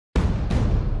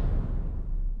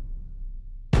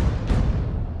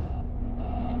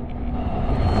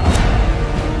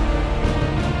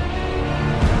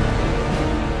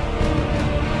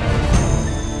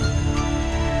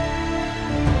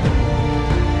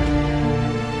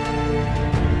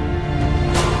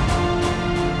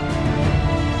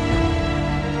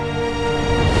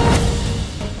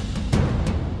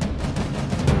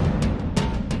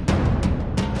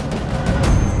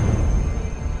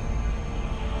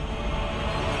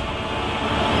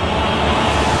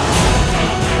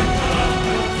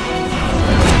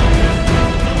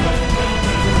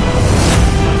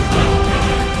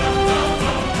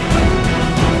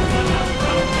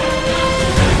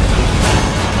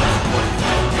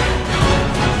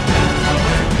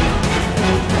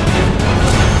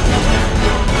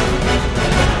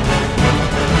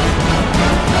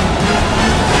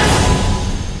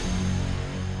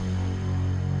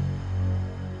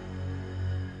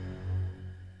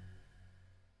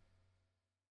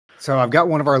So I've got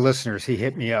one of our listeners. He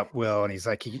hit me up, Will, and he's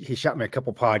like, he shot me a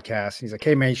couple podcasts. He's like,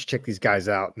 hey man, you should check these guys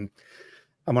out. And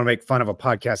I'm going to make fun of a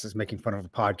podcast that's making fun of a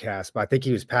podcast. But I think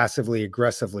he was passively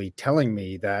aggressively telling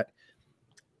me that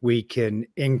we can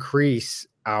increase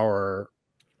our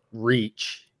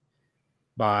reach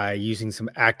by using some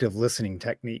active listening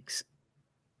techniques.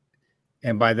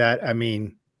 And by that, I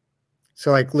mean,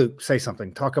 so like Luke, say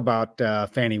something. Talk about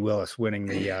Fannie Willis winning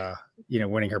the,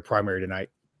 winning her primary tonight.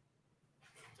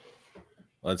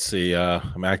 Let's see.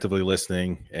 I'm actively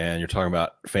listening, and you're talking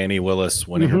about Fannie Willis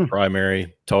winning her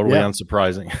primary. Totally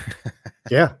unsurprising.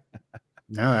 Yeah.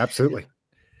 No, absolutely.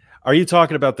 Are you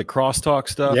talking about the crosstalk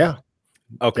stuff? Yeah.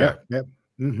 Okay. Yeah.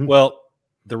 Well,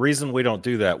 the reason we don't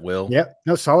do that, Will. Yeah.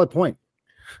 No, solid point.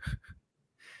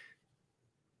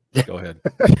 Go ahead.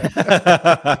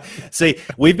 See,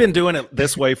 we've been doing it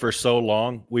this way for so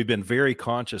long. We've been very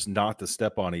conscious not to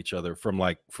step on each other from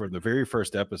the very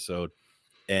first episode.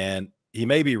 And he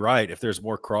may be right. If there's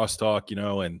more crosstalk,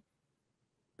 and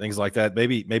things like that,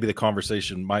 maybe the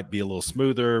conversation might be a little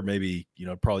smoother, maybe,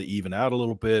 probably even out a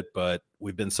little bit, but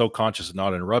we've been so conscious of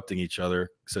not interrupting each other,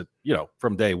 so,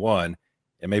 from day one,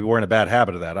 and maybe we're in a bad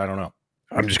habit of that. I don't know.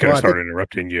 I'm just going to start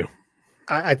interrupting you.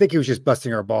 I think he was just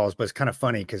busting our balls, but it's kind of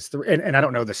funny because, and I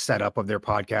don't know the setup of their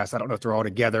podcast. I don't know if they're all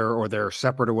together or they're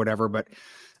separate or whatever, but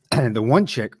the one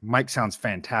chick, Mike, sounds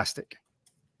fantastic.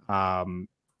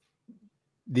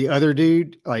 The other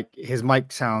dude, like his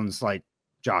mic sounds like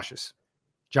Josh's.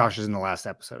 Josh's in the last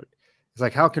episode. It's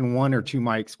like, how can one or two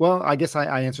mics? Well, I guess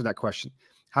I answered that question.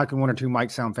 How can one or two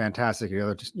mics sound fantastic? The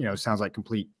other just, sounds like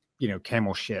complete,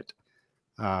 camel shit.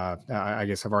 I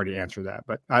guess I've already answered that,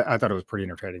 but I thought it was pretty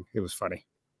entertaining. It was funny.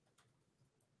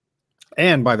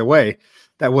 And by the way,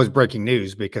 that was breaking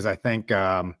news because I think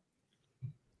Fannie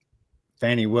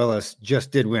Willis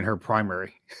just did win her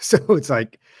primary. So it's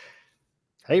like,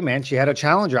 hey man, she had a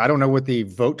challenger. I don't know what the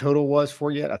vote total was for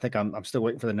yet. I think I'm still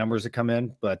waiting for the numbers to come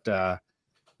in, but I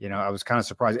was kind of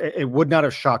surprised. It would not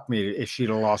have shocked me if she'd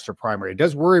have lost her primary. It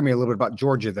does worry me a little bit about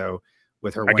Georgia though,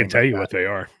 with her. I can tell you what they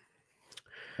are.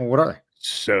 Well, what are they?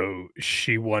 So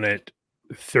she won it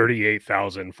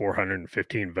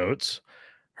 38,415 votes.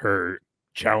 Her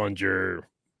challenger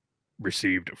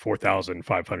received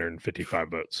 4,555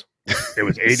 votes. It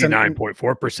was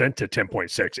 89.4% to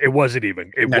 10.6. It wasn't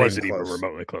even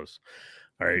remotely close.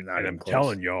 All right. And I'm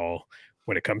telling y'all,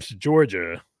 when it comes to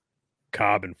Georgia,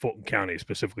 Cobb and Fulton County,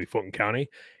 specifically Fulton County,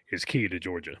 is key to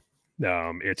Georgia.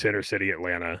 It's inner city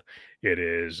Atlanta. It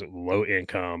is low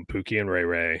income Pookie and Ray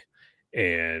Ray.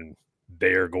 And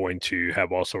they are going to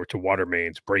have all sorts of water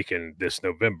mains breaking this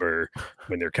November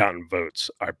when they're counting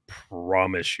votes. I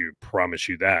promise you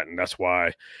that. And that's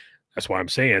why I'm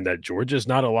saying that Georgia's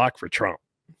not a lock for Trump.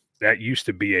 That used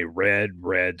to be a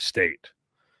red state,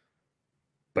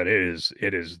 but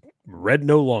it is red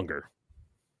no longer.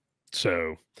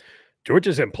 So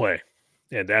Georgia's in play,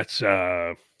 and that's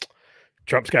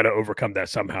Trump's got to overcome that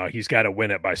somehow. He's got to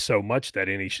win it by so much that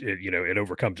it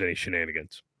overcomes any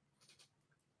shenanigans.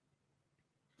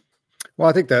 Well,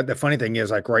 I think the funny thing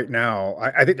is, like right now,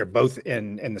 I think they're both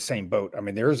in the same boat. I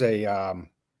mean, there's a,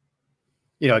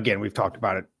 again, we've talked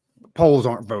about it. Polls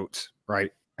aren't votes,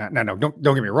 right? No, don't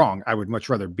get me wrong. I would much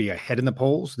rather be ahead in the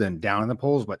polls than down in the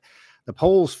polls. But the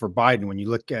polls for Biden, when you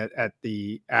look at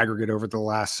the aggregate over the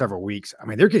last several weeks, I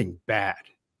mean, they're getting bad.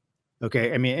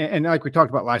 Okay. I mean, and like we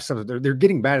talked about last time, they're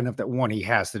getting bad enough that he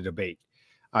has to debate.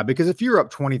 Because if you're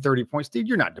up 20, 30 points, dude,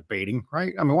 you're not debating,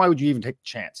 right? I mean, why would you even take the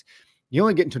chance? You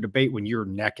only get into a debate when you're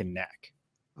neck and neck,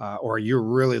 or you're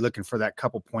really looking for that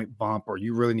couple point bump, or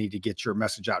you really need to get your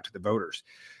message out to the voters.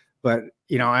 But,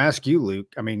 I ask you,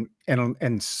 Luke, I mean,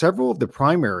 and several of the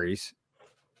primaries,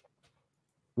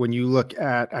 when you look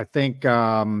at, I think,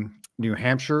 New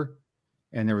Hampshire,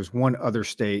 and there was one other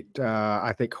state,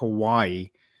 I think Hawaii,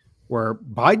 where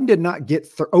Biden did not get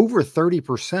over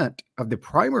 30% of the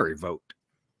primary vote.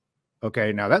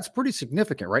 Okay. Now that's pretty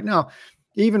significant right now.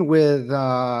 Even with,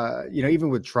 even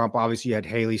with Trump, obviously you had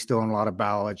Haley still on a lot of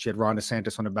ballots. You had Ron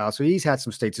DeSantis on the ballot. So he's had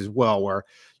some states as well where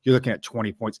you're looking at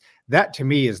 20 points. That to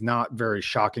me is not very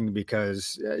shocking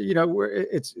because,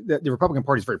 it's the Republican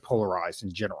Party is very polarized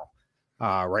in general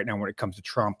right now when it comes to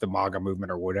Trump, the MAGA movement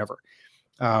or whatever.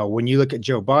 When you look at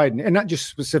Joe Biden, and not just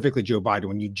specifically Joe Biden,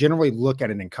 when you generally look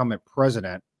at an incumbent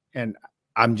president, and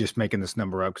I'm just making this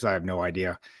number up because I have no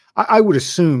idea, I would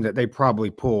assume that they probably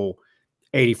pull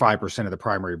 85% of the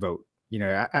primary vote,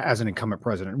 as an incumbent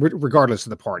president, regardless of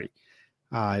the party.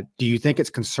 Do you think it's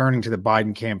concerning to the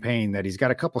Biden campaign that he's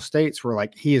got a couple states where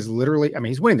like he is literally, I mean,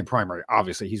 he's winning the primary,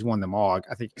 obviously he's won them all,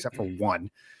 I think, except for one.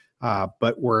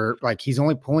 But we're like, he's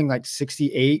only pulling like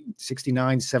 68,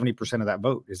 69, 70% of that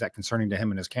vote. Is that concerning to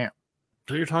him and his camp?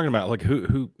 So you're talking about like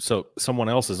so someone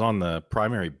else is on the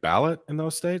primary ballot in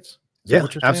those states? Is that Yeah,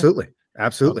 what you're saying? absolutely.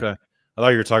 Absolutely. Okay. I thought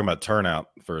you were talking about turnout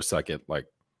for a second, like,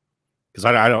 because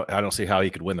I don't see how he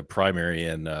could win the primary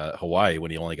in Hawaii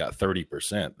when he only got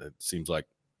 30%. It seems like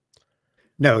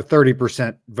no,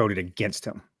 30% voted against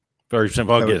him. 30%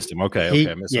 voted against him. Okay,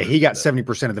 he got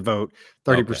 70% of the vote.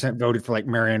 30% voted for like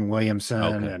Marianne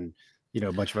Williamson and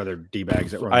a bunch of other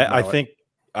d-bags that were. I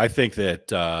think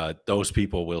that those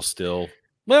people will still,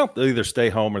 they'll either stay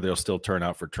home or they'll still turn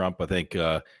out for Trump. I think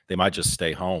they might just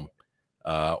stay home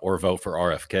or vote for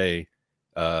RFK.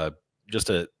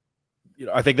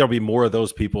 I think there'll be more of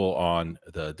those people on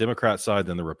the Democrat side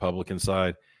than the Republican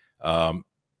side.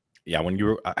 When you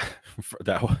were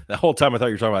that whole time, I thought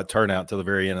you were talking about turnout till the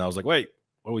very end. And I was like, wait,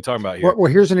 what are we talking about here?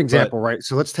 Well, here's an example, right?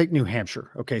 So let's take New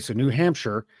Hampshire. Okay, so New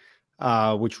Hampshire,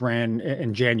 which ran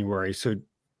in January. So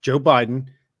Joe Biden,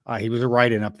 he was a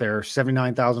write-in up there,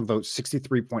 79,000 votes,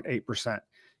 63.8%.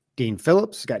 Dean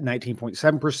Phillips got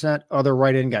 19.7%. Other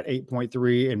write-in got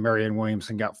 8.3%, and Marianne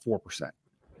Williamson got 4%.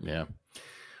 Yeah.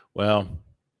 Well,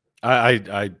 I'm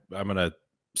going to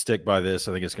stick by this.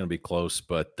 I think it's going to be close,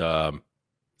 but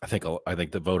I think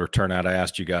the voter turnout, I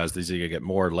asked you guys, these are going to get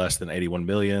more or less than 81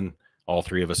 million. All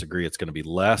three of us agree it's going to be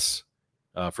less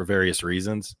for various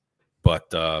reasons.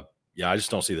 But I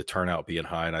just don't see the turnout being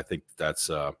high, and I think that's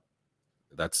a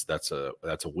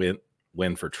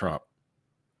win for Trump.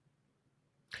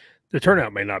 The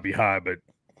turnout may not be high, but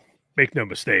make no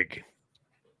mistake,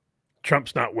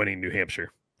 Trump's not winning New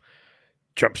Hampshire.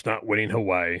 Trump's not winning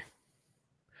Hawaii.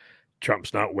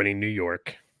 Trump's not winning New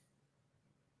York.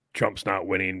 Trump's not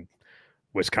winning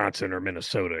Wisconsin or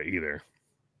Minnesota either.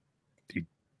 He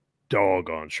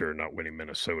doggone sure not winning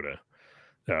Minnesota.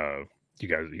 You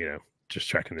guys, just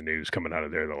checking the news coming out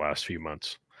of there the last few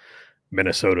months.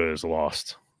 Minnesota is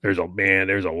lost. There's a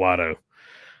lot of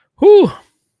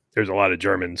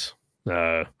Germans,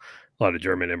 a lot of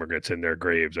German immigrants in their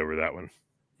graves over that one.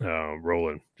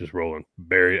 Rolling. I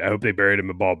hope they buried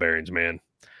them in ball bearings, man,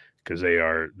 because they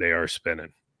are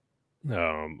spinning.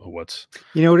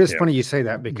 It is funny you say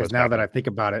that, because now that I think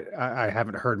about it, I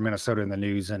haven't heard Minnesota in the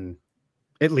news in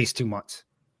at least 2 months.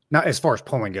 Not as far as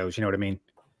polling goes, you know what I mean?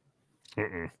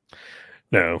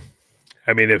 No,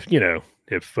 I mean, if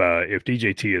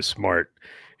DJT is smart,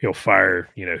 he'll fire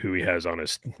who he has on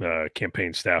his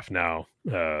campaign staff now,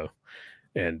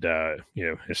 and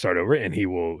start over, and he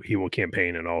will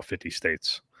campaign in all 50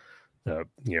 states. A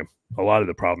lot of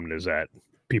the problem is that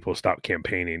people stop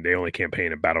campaigning. They only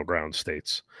campaign in battleground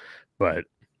states, but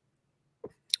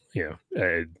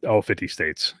all 50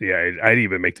 states. Yeah, I'd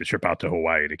even make the trip out to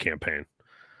Hawaii to campaign.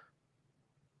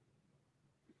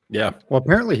 Yeah. Well,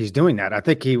 apparently he's doing that. I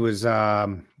think he was, I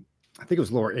think it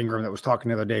was Laura Ingraham that was talking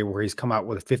the other day, where he's come out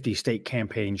with a 50-state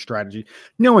campaign strategy,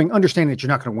 understanding that you're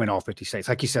not going to win all 50 states.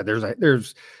 Like you said,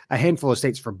 there's a handful of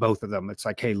states for both of them. It's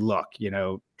like, hey, look,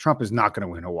 Trump is not going to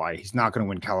win Hawaii. He's not going to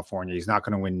win California. He's not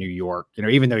going to win New York.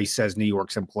 Even though he says New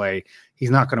York's in play,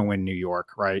 he's not going to win New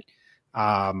York, right?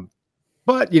 But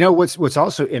what's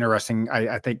also interesting,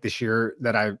 I think this year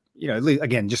that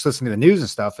again, just listening to the news and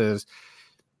stuff, is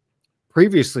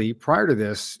prior to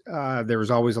this, there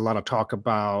was always a lot of talk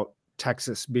about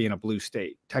Texas being a blue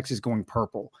state, Texas going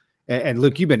purple. And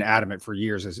Luke, you've been adamant for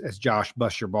years as Josh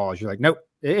busts your balls. You're like, nope,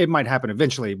 it might happen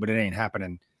eventually, but it ain't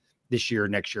happening this year,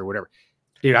 next year, whatever.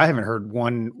 Dude, I haven't heard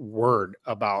one word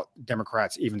about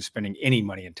Democrats even spending any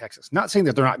money in Texas. Not saying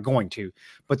that they're not going to,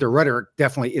 but their rhetoric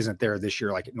definitely isn't there this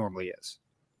year like it normally is.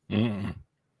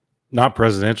 Not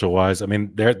presidential wise. I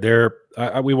mean,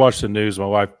 we watch the news. My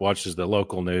wife watches the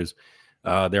local news.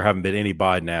 There haven't been any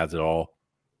Biden ads at all.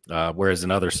 Whereas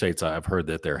in other states, I've heard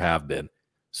that there have been.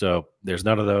 So there's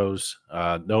none of those.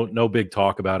 No big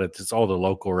talk about it. It's all the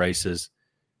local races,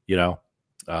 down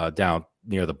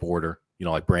near the border,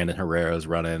 like Brandon Herrera's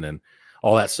running and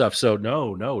all that stuff. So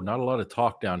no, not a lot of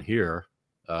talk down here.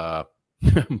 But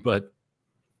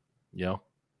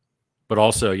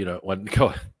also,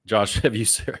 Josh, have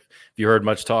you heard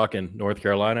much talk in North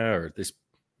Carolina, or this?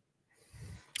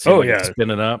 It's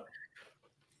spinning up.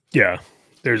 Yeah.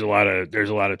 There's a lot of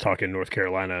talk in North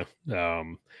Carolina,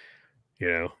 and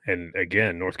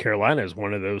again, North Carolina is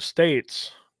one of those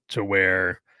states to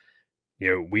where,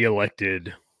 we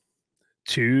elected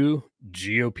 2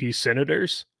 GOP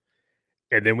senators,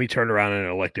 and then we turned around and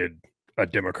elected a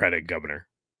Democratic governor.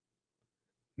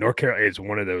 North Carolina is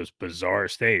one of those bizarre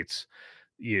states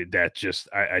that just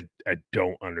I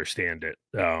don't understand it.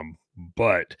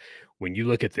 But when you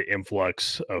look at the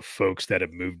influx of folks that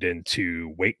have moved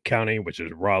into Wake County, which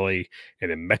is Raleigh,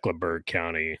 and then Mecklenburg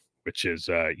County, which is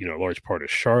a large part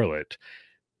of Charlotte,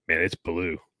 man, it's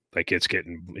blue. Like it's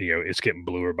getting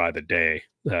bluer by the day,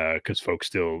 because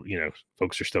folks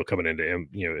are still coming into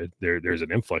there's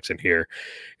an influx in here,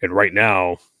 and right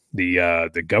now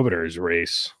the governor's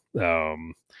race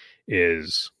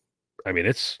is, I mean,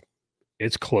 it's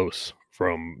close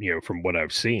from what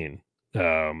I've seen.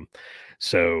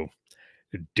 So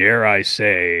dare I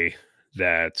say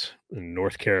that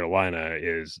North Carolina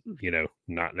is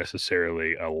not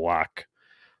necessarily a lock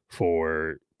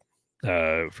for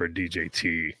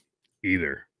DJT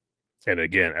either. And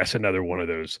again, that's another one of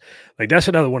those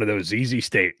easy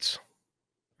states,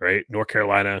 right? North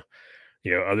Carolina,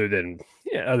 other than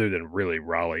really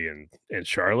Raleigh and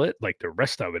Charlotte, like the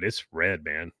rest of it, it's red,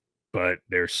 man. But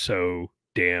there's so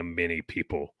damn many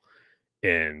people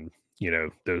in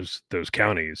those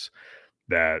counties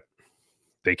that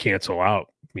they cancel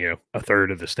out a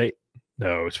third of the state.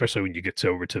 No, especially when you get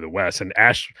over to the west and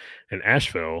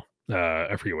Asheville.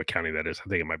 I forget what county that is. I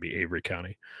think it might be Avery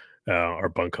County or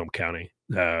Buncombe County.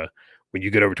 When you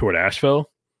get over toward Asheville,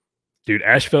 dude,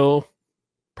 Asheville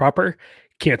proper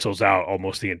cancels out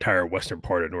almost the entire western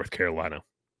part of North Carolina,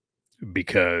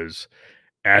 because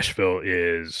Asheville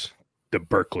is the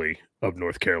Berkeley of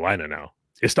North Carolina now.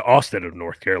 It's the Austin of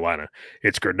North Carolina.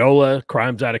 It's granola,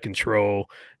 crimes out of control,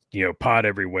 pot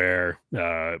everywhere,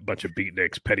 a bunch of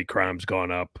beatniks, petty crimes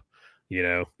gone up,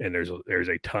 and there's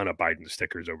a ton of Biden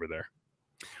stickers over there.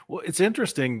 Well, it's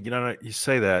interesting, you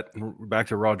say that, back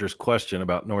to Roger's question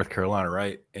about North Carolina,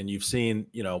 right? And you've seen,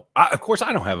 of course,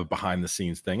 I don't have a behind the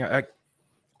scenes thing. I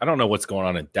don't know what's going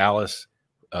on in Dallas,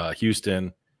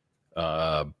 Houston,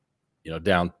 down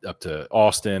up to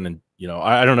Austin, and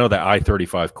I don't know that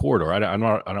I-35 corridor. I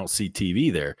don't see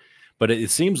TV there, but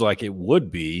it seems like it would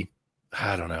be.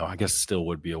 I don't know. I guess it still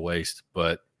would be a waste,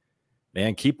 but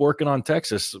man, keep working on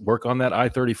Texas. Work on that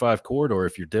I-35 corridor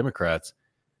if you're Democrats,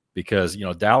 because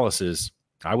Dallas is,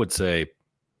 I would say,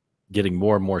 getting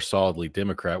more and more solidly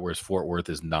Democrat, whereas Fort Worth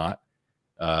is not.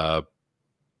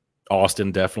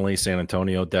 Austin definitely, San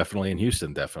Antonio definitely, and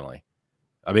Houston definitely.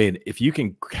 I mean, if you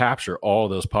can capture all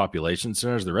those population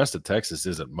centers, the rest of Texas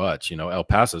isn't much. El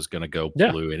Paso is going to go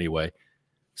blue anyway.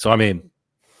 So, I mean,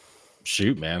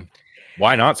 shoot, man.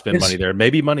 Why not spend money there?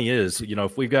 Maybe money is,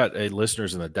 if we've got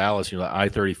listeners in the Dallas, the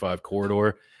I-35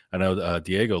 corridor. I know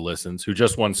Diego listens, who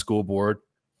just won school board,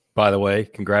 by the way.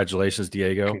 Congratulations,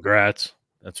 Diego. Congrats.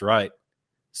 That's right.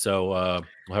 So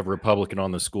we'll have a Republican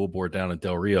on the school board down in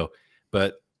Del Rio.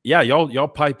 But, yeah, y'all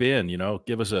pipe in,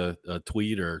 give us a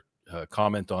tweet or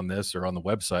comment on this or on the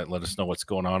website and let us know what's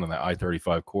going on in the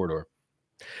I-35 corridor.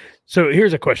 So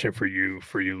here's a question for you,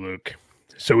 Luke.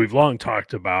 So we've long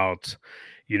talked about,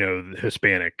 the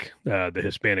Hispanic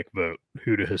vote,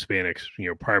 who do Hispanics,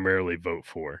 primarily vote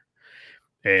for.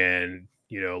 And,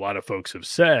 a lot of folks have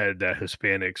said that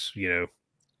Hispanics,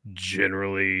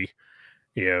 generally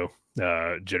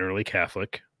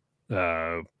Catholic,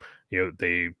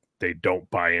 they don't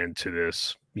buy into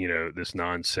this, this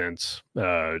nonsense,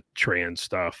 trans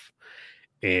stuff,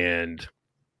 and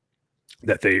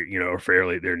that they,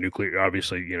 they're nuclear,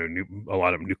 obviously, a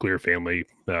lot of nuclear family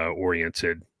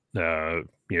oriented.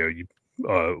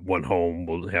 One home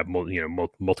will have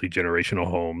multi-generational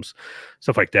homes,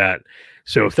 stuff like that.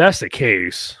 So if that's the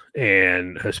case,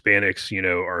 and Hispanics,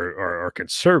 are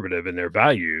conservative in their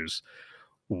values,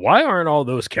 why aren't all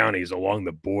those counties along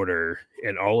the border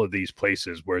and all of these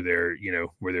places where they're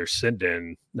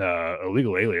sending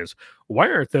illegal aliens, why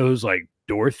aren't those like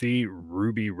Dorothy,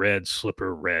 Ruby Red,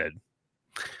 Slipper Red?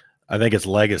 I think it's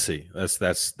legacy. That's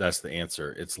the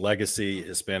answer. It's legacy.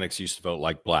 Hispanics used to vote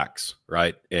like blacks,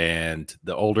 right? And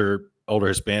the older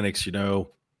Hispanics,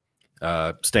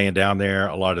 staying down there.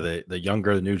 A lot of the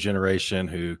younger, the new generation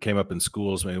who came up in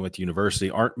schools, maybe went to university,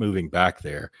 aren't moving back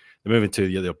there. They're moving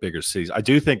to the bigger cities. I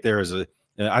do think there is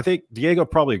I think Diego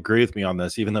probably agree with me on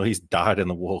this, even though he's dyed in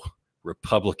the wool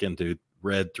Republican, dude,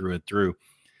 red through and through.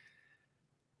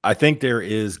 I think there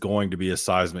is going to be a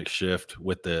seismic shift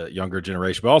with the younger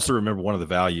generation. But also remember, one of the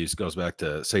values goes back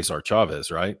to Cesar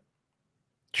Chavez, right?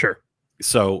 Sure.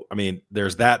 So, I mean,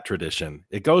 there's that tradition.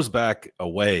 It goes back a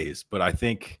ways, but I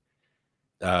think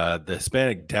the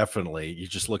Hispanic definitely, you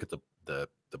just look at the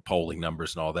polling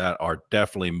numbers and all that, are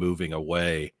definitely moving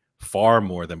away far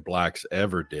more than blacks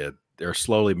ever did. They're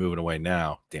slowly moving away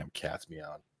now. Damn cat's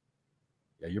meowing.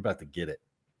 Yeah, you're about to get it.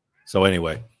 So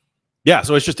anyway. Yeah,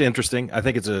 so it's just interesting. I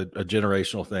think it's a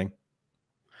generational thing.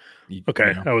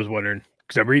 Okay, I was wondering.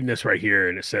 because I'm reading this right here,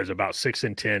 and it says about 6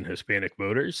 in 10 Hispanic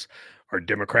voters are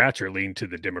Democrats or lean to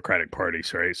the Democratic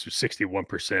parties, right? So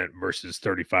 61% versus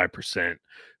 35%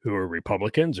 who are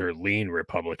Republicans or lean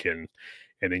Republican.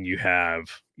 And then you have,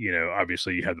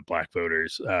 obviously you have the black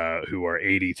voters who are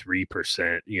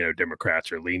 83%,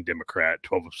 Democrats or lean Democrat,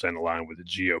 12% aligned with the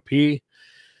GOP.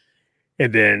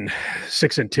 And then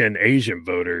 6 in 10 Asian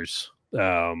voters,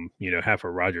 half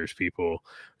of Rogers people,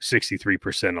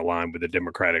 63% aligned with the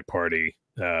Democratic Party,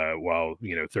 while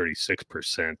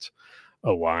 36%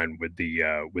 aligned with the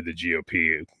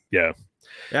GOP. Yeah,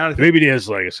 maybe it is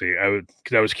legacy.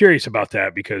 Because I was curious about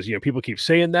that because people keep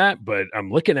saying that, but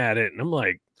I'm looking at it and I'm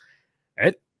like,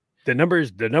 the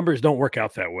numbers don't work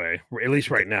out that way, at least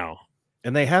right now.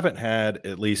 And they haven't had,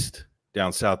 at least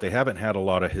down south, they haven't had a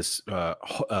lot of his.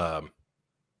 I'm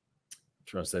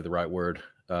trying to say the right word.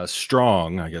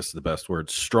 Strong, I guess the best word.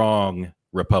 Strong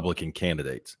Republican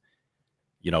candidates.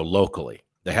 Locally,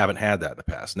 they haven't had that in the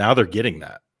past. Now they're getting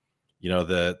that.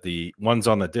 The ones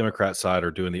on the Democrat side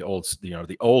are doing the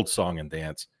old song and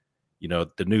dance.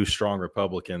 The new strong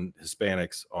Republican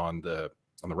Hispanics on the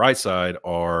right side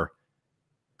are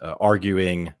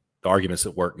arguing the arguments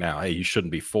that work now. Hey, you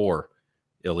shouldn't be for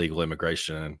illegal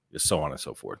immigration and so on and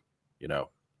so forth.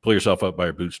 Pull yourself up by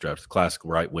your bootstraps, classic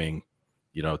right wing,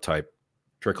 type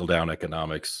trickle down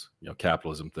economics,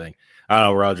 capitalism thing. I don't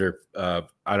know, Roger.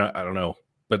 I don't know,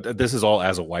 but this is all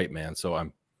as a white man, so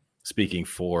I'm speaking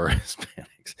for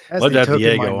Hispanics. As the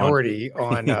token minority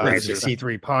on the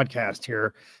C3 podcast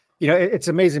here, it's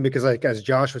amazing because, like, as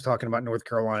Josh was talking about North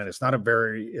Carolina, it's not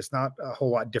a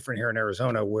whole lot different here in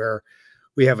Arizona, where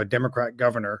we have a Democrat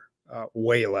governor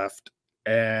way left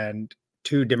and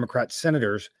 2 Democrat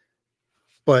senators,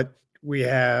 but we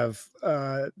have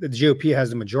the GOP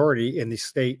has the majority in the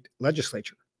state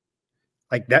legislature.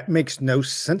 Like, that makes no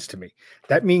sense to me.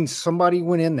 That means somebody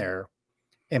went in there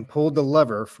and pulled the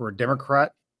lever for a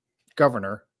Democrat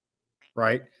governor,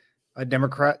 right? A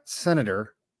Democrat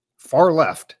senator, far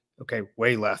left, okay,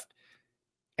 way left,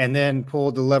 and then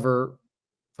pulled the lever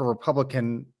for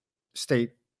Republican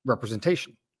state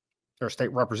representation or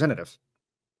state representatives.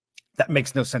 That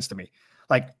makes no sense to me.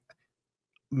 Like,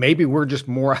 maybe we're just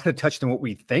more out of touch than what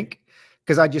we think.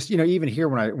 Because I just, even here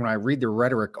when I read the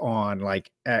rhetoric on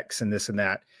like X and this and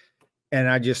that, and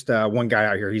I just one guy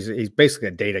out here, he's basically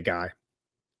a data guy.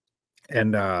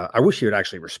 And I wish he would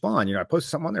actually respond. I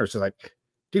posted something on there. It's just like,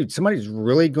 dude, somebody's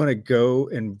really going to go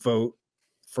and vote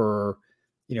for,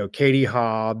 Katie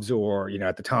Hobbs or,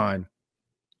 at the time,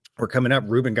 or coming up,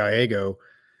 Ruben Gallego,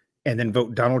 and then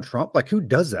vote Donald Trump. Like, who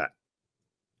does that?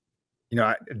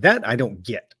 That I don't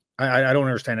get. I don't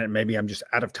understand it. Maybe I'm just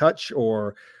out of touch,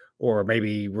 or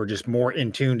maybe we're just more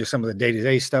in tune to some of the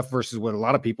day-to-day stuff versus what a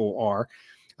lot of people are.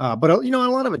 But a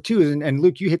lot of it too is, and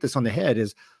Luke, you hit this on the head,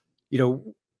 is,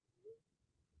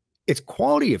 it's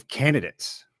quality of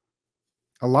candidates.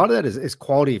 A lot of that is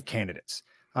quality of candidates,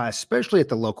 especially at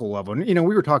the local level. And,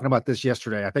 we were talking about this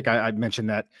yesterday. I think I mentioned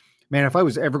that, man, if I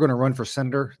was ever going to run for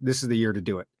senator, this is the year to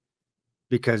do it.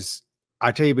 Because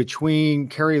I tell you, between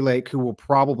Kerry Lake, who will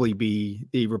probably be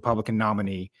the Republican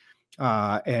nominee,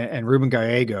 and Ruben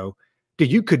Gallego,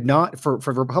 dude, you could not, for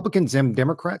Republicans and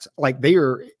Democrats, like,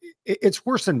 it's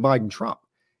worse than Biden Trump.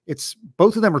 It's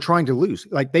both of them are trying to lose.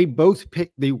 Like, they both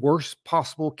pick the worst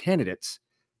possible candidates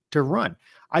to run.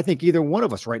 I think either one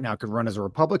of us right now could run as a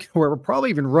Republican, or we'll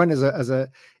probably even run as a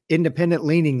independent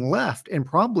leaning left and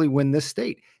probably win this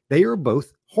state. They are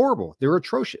both horrible. They're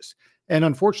atrocious. And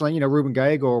unfortunately, Ruben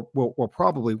Gallego will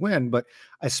probably win, but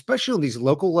especially on these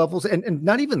local levels, and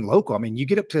not even local. I mean, you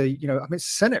get up to,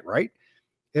 Senate, right?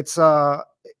 It's a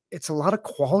lot of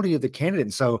quality of the candidate.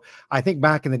 And so I think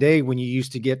back in the day when you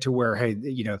used to get to where, hey,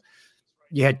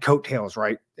 you had coattails,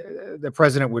 right? The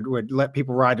president would let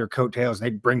people ride their coattails and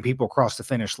they'd bring people across the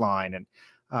finish line. And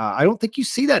I don't think you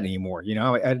see that anymore.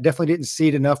 I definitely didn't see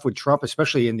it enough with Trump,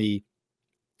 especially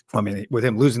with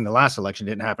him losing the last election,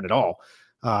 it didn't happen at all.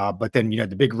 But then,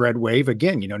 the big red wave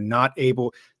again, not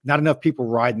enough people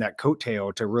riding that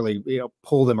coattail to really,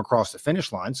 pull them across the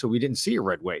finish line. So we didn't see a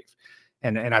red wave.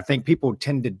 And I think people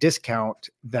tend to discount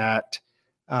that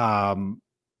on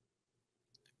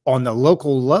the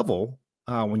local level,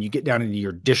 when you get down into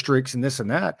your districts and this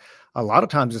and that, a lot of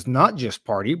times it's not just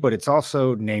party, but it's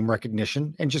also name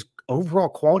recognition and just overall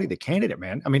quality of the candidate,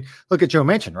 man. I mean, look at Joe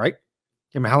Manchin, right?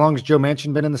 I mean, how long has Joe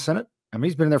Manchin been in the Senate? I mean,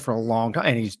 he's been in there for a long time,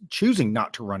 and he's choosing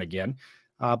not to run again.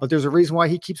 But there's a reason why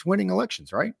he keeps winning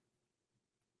elections, right?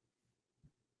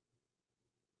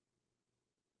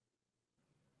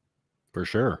 For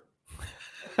sure.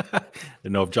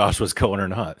 Didn't know if Josh was going or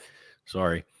not.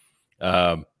 Sorry.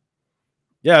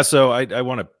 Yeah, so I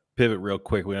want to pivot real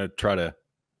quick. We're going to try to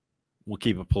we'll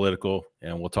keep it political,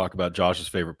 and we'll talk about Josh's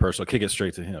favorite person. I'll kick it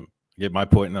straight to him. Get my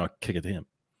point, and then I'll kick it to him.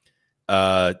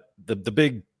 The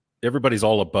big, everybody's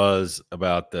all abuzz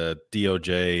about the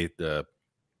DOJ, the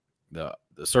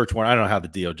search warrant. I don't know how the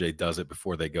DOJ does it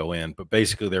before they go in, but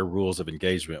basically their rules of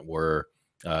engagement were,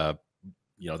 they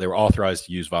were authorized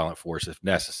to use violent force if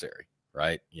necessary,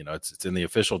 right? It's in the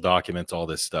official documents, all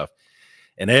this stuff,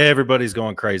 and everybody's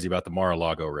going crazy about the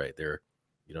Mar-a-Lago raid.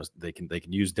 They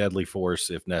can use deadly force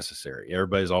if necessary.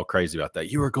 Everybody's all crazy about that.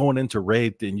 You were going into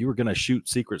raid and you were going to shoot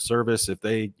Secret Service if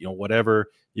they, whatever,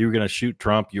 you were going to shoot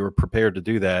Trump. You were prepared to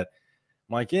do that.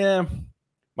 I'm like, yeah,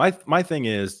 my thing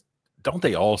is, don't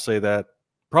they all say that?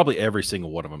 Probably every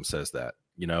single one of them says that,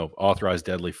 authorized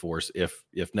deadly force if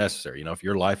necessary. If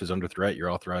your life is under threat,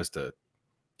 you're authorized to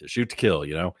shoot to kill,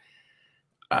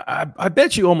 I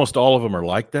bet you almost all of them are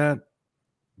like that.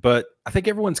 But I think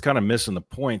everyone's kind of missing the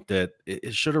point that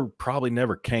it should have probably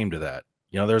never came to that.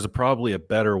 There's probably a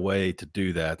better way to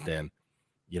do that than,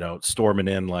 storming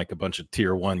in like a bunch of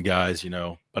tier 1 guys,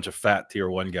 a bunch of fat tier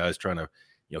 1 guys trying to,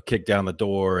 kick down the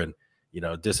door and,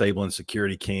 disabling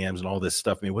security cams and all this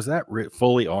stuff. I mean, was that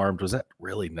fully armed? Was that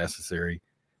really necessary?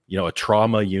 A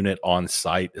trauma unit on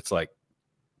site. It's like,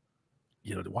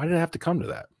 why did it have to come to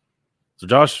that? So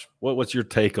Josh, what's your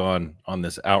take on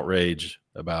this outrage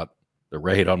about the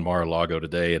raid on Mar-a-Lago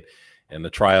today and the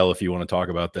trial, if you want to talk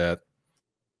about that?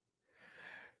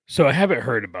 So I haven't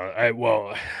heard about I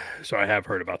have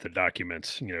heard about the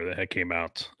documents, that had came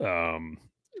out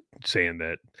saying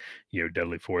that,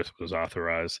 deadly force was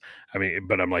authorized. I mean,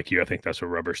 but I'm like you, I think that's a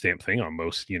rubber stamp thing on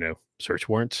most, search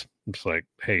warrants. It's like,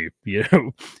 hey,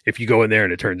 if you go in there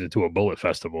and it turns into a bullet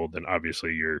festival, then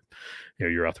obviously you're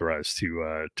authorized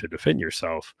to defend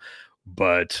yourself.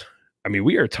 But I mean,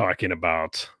 we are talking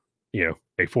about,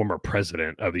 a former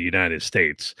president of the United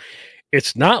States.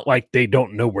 It's not like they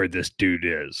don't know where this dude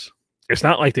is. It's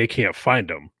not like they can't find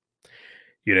him,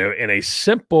 and a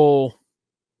simple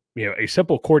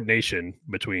coordination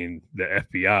between the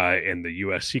FBI and the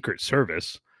U.S. Secret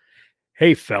Service.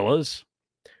 Hey, fellas,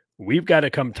 we've got to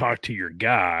come talk to your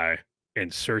guy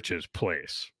and search his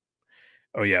place.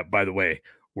 Oh yeah, by the way,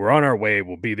 we're on our way.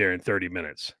 We'll be there in 30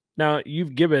 minutes. Now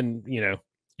you've given, you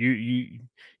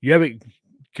haven't,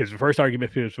 because the first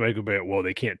argument people make about, well,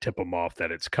 they can't tip him off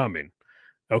that it's coming.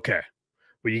 Okay.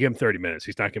 Well, you give him 30 minutes.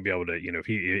 He's not going to be able to,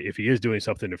 if he is doing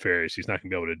something nefarious, he's not going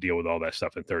to be able to deal with all that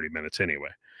stuff in 30 minutes anyway.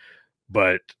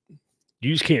 But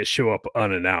you just can't show up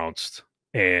unannounced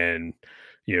and,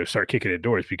 start kicking in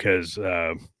doors because,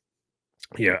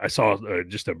 I saw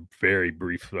just a very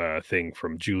brief thing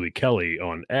from Julie Kelly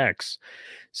on X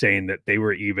saying that they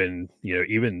were even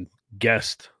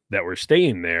guests that were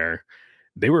staying there,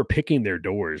 they were picking their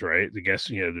doors, right? The guests,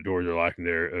 the doors are locked and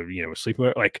they're,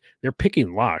 sleeping, like they're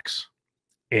picking locks.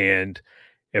 And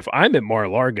if I'm at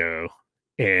Mar-a-Lago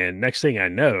and next thing I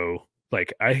know,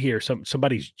 like I hear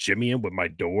somebody's jimmying with my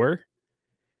door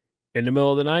in the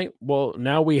middle of the night. Well,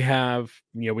 now we have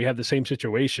the same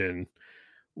situation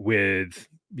with,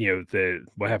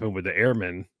 what happened with the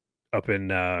airmen up in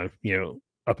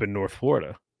North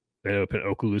Florida. Up in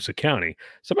Okaloosa County,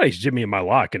 somebody's jimmying my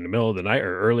lock in the middle of the night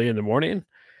or early in the morning.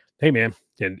 Hey man.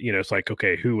 And it's like,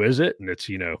 okay, who is it? And it's,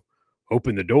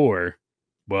 open the door.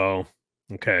 Well,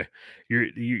 okay.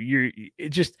 It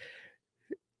just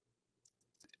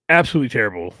absolutely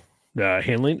terrible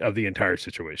handling of the entire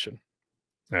situation.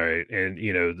 All right. And,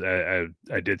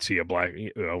 I did see a black,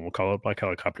 we'll call it a black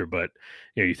helicopter, but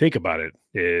you think about it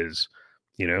is,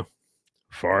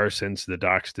 far since the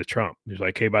docs to Trump. He's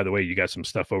like, hey, by the way, you got some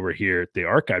stuff over here at the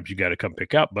archives you got to come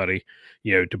pick up, buddy,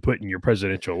 to put in your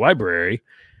presidential library.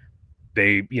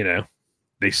 They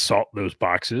salt those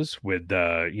boxes with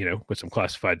with some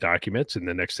classified documents. And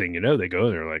the next thing they go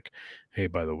and they're like, hey,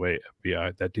 by the way,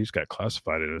 FBI, that dude's got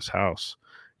classified in his house.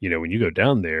 When you go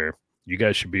down there, you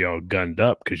guys should be all gunned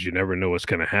up because you never know what's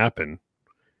going to happen.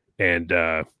 And,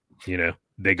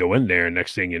 they go in there and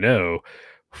next thing you know,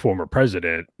 former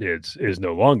president is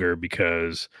no longer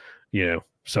because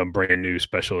some brand new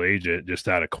special agent just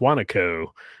out of Quantico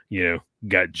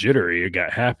got jittery or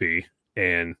got happy,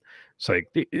 and it's like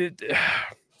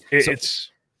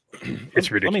it's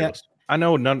ridiculous. I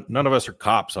know none of us are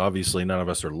cops, obviously none of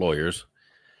us are lawyers.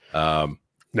 No,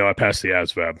 I passed the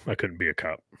ASVAB. I couldn't be a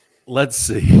cop. Let's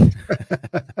see.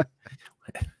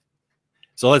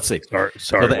 So let's see. Sorry.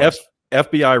 So the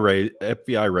FBI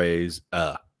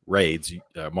raids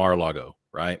Mar-a-Lago,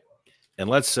 right? And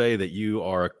let's say that you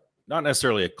are not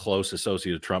necessarily a close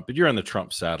associate of Trump, but you're in the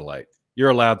Trump satellite. You're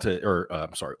allowed to,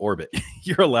 orbit.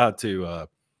 You're allowed to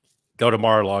go to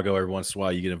Mar-a-Lago every once in a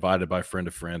while. You get invited by friend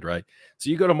to friend, right? So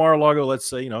you go to Mar-a-Lago, let's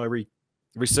say, every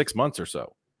 6 months or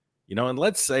so. you know, and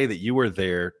let's say that you were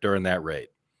there during that raid,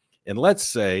 and let's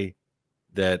say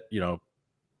that, you know,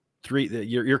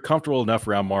 you're comfortable enough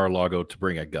around Mar-a-Lago to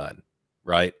bring a gun,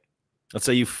 right? Let's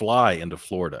say you fly into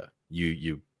Florida,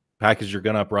 you package your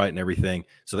gun up right and everything.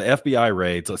 So the FBI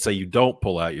raids, let's say you don't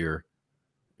pull out your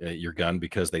gun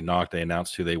because they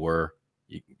announced who they were.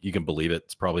 You can believe it.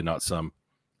 It's probably not some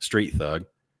street thug.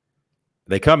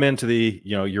 They come into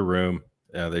your room,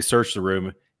 they search the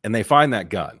room, and they find that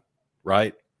gun,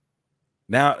 right?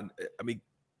 Now, I mean,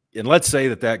 and let's say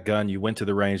that gun, you went to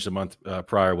the range the month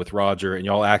prior with Roger, and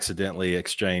y'all accidentally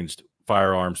exchanged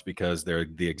firearms because they're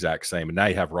the exact same, and now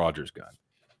you have Roger's gun,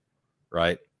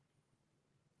 right?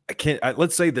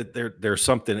 Let's say that there's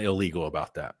something illegal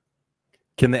about that.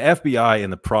 Can the FBI, in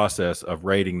the process of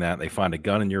raiding that, they find a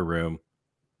gun in your room,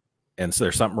 and so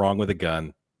there's something wrong with the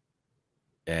gun,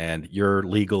 and you're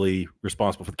legally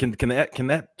responsible for? Can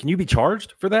you be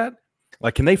charged for that?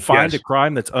 Like, can they find a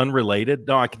crime that's unrelated?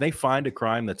 No, can they find a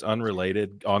crime that's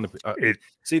unrelated on the?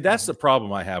 See, that's the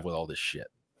problem I have with all this shit.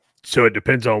 So it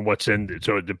depends on what's in.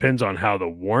 So it depends on how the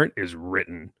warrant is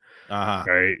written.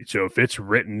 Right. So if it's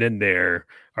written in there,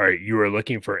 all right, you are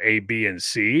looking for A, B, and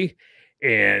C,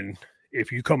 and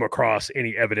if you come across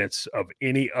any evidence of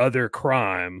any other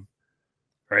crime,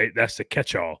 right, that's the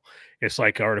catch-all. It's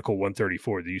like Article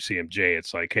 134 of the UCMJ.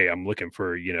 It's like, hey, I'm looking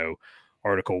for,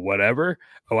 Article whatever.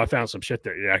 Oh, I found some shit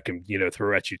that I can,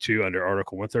 throw at you too under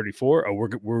Article 134. Oh,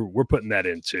 we're putting that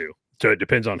in too. So it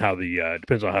depends on how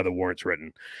the warrant's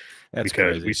written. That's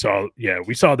because crazy.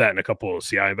 we saw that in a couple of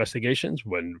CI investigations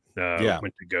when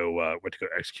went to go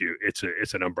execute.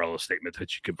 It's an umbrella statement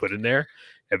that you can put in there,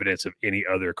 evidence of any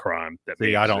other crime that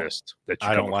may exist.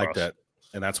 I don't like that,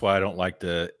 and that's why I don't like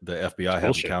the FBI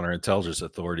having counterintelligence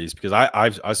authorities, because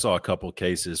I saw a couple of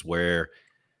cases where,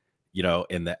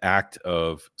 in the act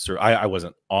of, I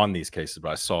wasn't on these cases, but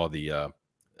I saw the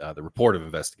report of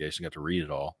investigation, got to read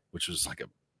it all, which was like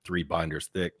 3 binders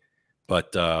thick.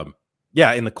 But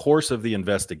in the course of the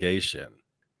investigation,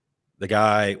 the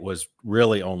guy was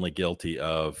really only guilty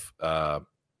of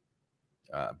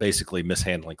basically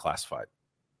mishandling classified.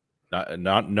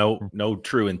 No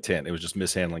true intent. It was just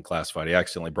mishandling classified. He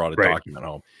accidentally brought a document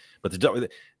home. But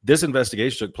this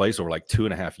investigation took place over like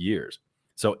 2.5 years.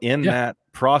 So in that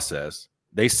process,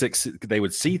 they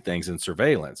would see things in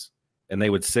surveillance, and they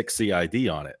would 6 CID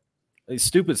on it.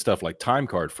 Stupid stuff like time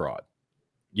card fraud,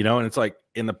 and it's like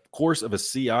in the course of a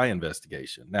CI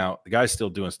investigation. Now the guy's still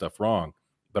doing stuff wrong,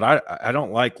 but I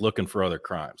don't like looking for other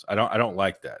crimes. I don't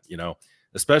like that,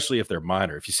 especially if they're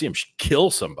minor. If you see him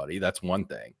kill somebody, that's one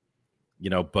thing,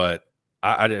 but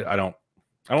I don't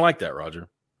like that, Roger.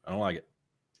 I don't like it.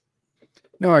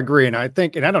 No, I agree. And I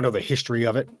think, and I don't know the history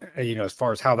of it, as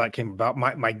far as how that came about.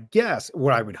 My guess,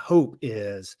 what I would hope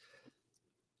is,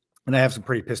 and I have some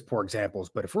pretty piss poor examples,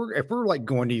 but if we're like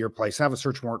going to your place, I have a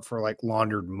search warrant for like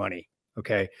laundered money.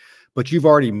 Okay. But you've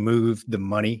already moved the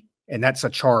money, and that's a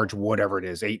charge, whatever it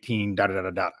is, 18,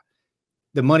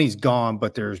 The money's gone,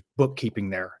 but there's bookkeeping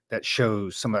there that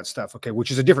shows some of that stuff. Okay. Which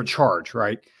is a different charge,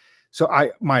 right? So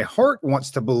my heart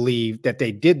wants to believe that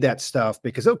they did that stuff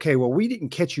because, okay, well, we didn't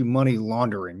catch you money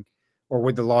laundering or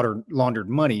with the laundered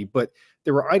money, but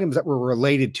there were items that were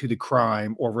related to the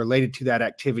crime or related to that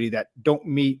activity that don't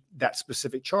meet that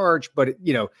specific charge, but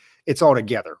it's all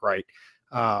together, right?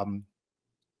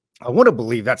 I want to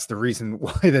believe that's the reason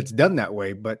why that's done that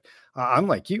way, but I'm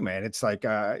like you, man. It's like,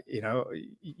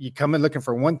 you come in looking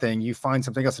for one thing, you find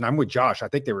something else. And I'm with Josh. I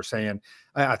think they were saying,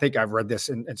 I think I've read this,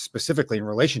 and specifically in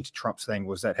relation to Trump's thing,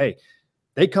 was that, hey,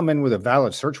 they come in with a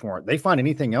valid search warrant. They find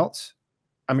anything else.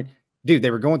 I mean, dude,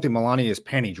 they were going through Melania's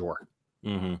panty drawer.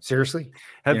 Mm-hmm. Seriously?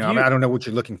 I don't know what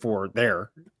you're looking for there.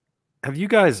 Have you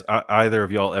guys, either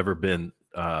of y'all, ever been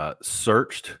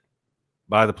searched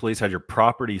by the police, had your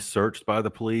property searched by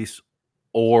the police,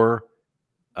 or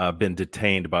been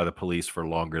detained by the police for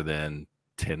longer than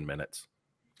 10 minutes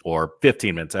or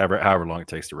 15 minutes, however long it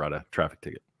takes to write a traffic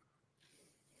ticket?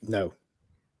 No.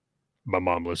 My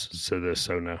mom listens to this,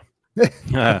 so no.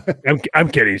 I'm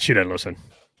kidding. She doesn't listen.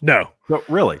 No. No,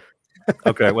 really?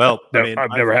 Okay. Well, no,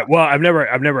 I've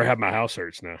never had my house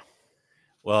searched. No.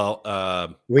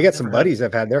 Well, we got some buddies that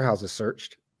have had their houses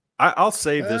searched. I'll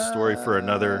save this story for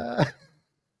another.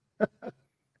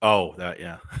 Oh,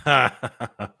 yeah. Oh,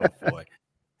 boy.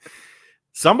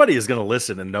 Somebody is going to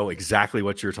listen and know exactly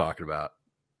what you're talking about.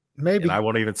 Maybe. And I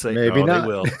won't even say, maybe not.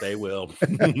 They will.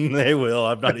 They will.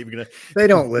 I'm not even going to. They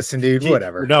don't listen, dude.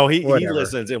 Whatever. No, he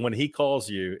listens. And when he calls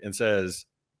you and says,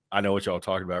 I know what y'all are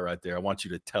talking about right there, I want you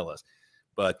to tell us.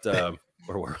 But,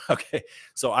 okay.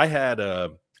 So I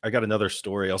got another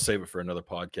story. I'll save it for another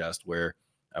podcast where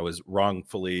I was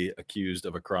wrongfully accused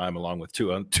of a crime along with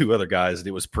two other guys, and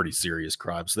it was pretty serious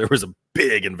crime. So there was a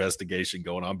big investigation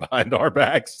going on behind our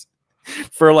backs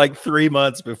for like 3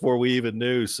 months before we even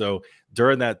knew. So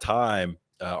during that time,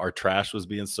 our trash was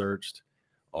being searched.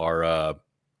 There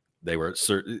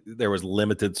was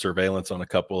limited surveillance on a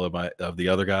couple of the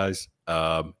other guys.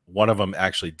 One of them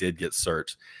actually did get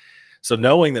searched. So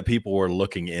knowing that people were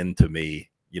looking into me,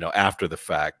 after the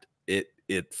fact,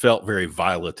 it felt very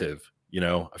violative.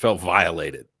 I felt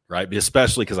violated, right?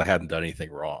 Especially because I hadn't done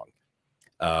anything wrong.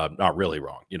 Not really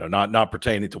wrong, not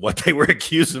pertaining to what they were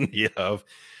accusing me of.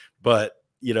 But,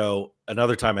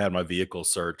 another time I had my vehicle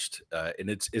searched, and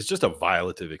it's just a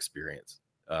violative experience.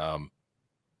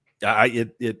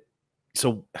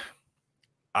 So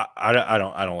I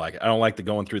don't like it. I don't like the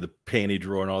going through the panty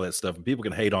drawer and all that stuff. And people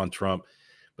can hate on Trump,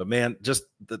 but man, just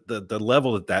the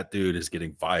level that dude is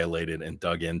getting violated and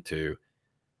dug into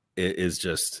is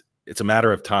just, it's a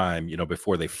matter of time,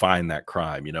 before they find that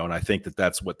crime, and I think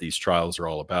that's what these trials are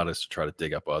all about, is to try to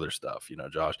dig up other stuff.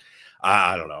 Josh,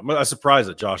 I don't know. I'm surprised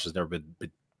that Josh has never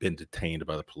been detained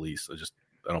by the police.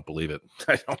 I don't believe it.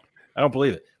 I don't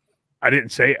believe it. I didn't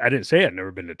say I'd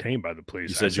never been detained by the police.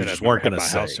 You said you just weren't going to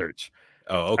say. House search.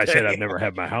 Oh, okay. I said I've never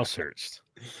had my house searched.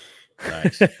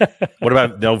 Nice. What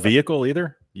about no vehicle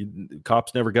either?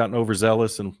 Cops never gotten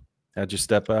overzealous and had you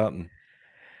step out? And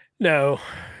no,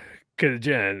 because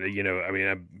Jen,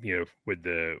 with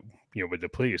the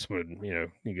police, when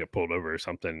you get pulled over or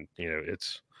something,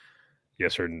 it's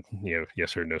yes or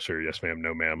yes or no sir, yes ma'am,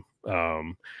 no ma'am.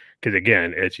 Because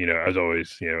again, it's I was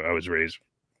always I was raised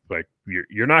like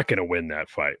you're not going to win that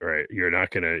fight, right? You're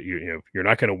not going to you're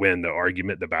not going to win the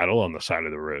argument, the battle on the side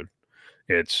of the road.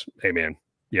 It's, hey man,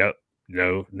 yep,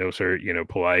 no sir,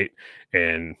 polite,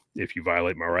 and if you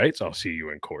violate my rights, I'll see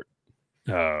you in court.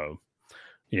 So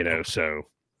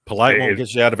polite won't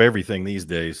get you out of everything these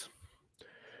days.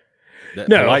 No,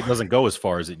 polite doesn't go as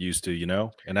far as it used to,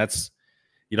 and that's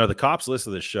the cops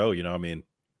listen to this show. I mean,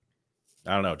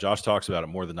 I don't know. Josh talks about it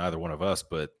more than either one of us,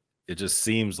 but it just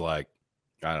seems like,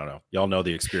 I don't know. Y'all know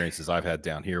the experiences I've had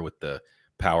down here with the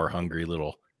power hungry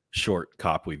little short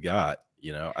cop we've got.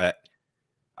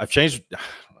 I've changed.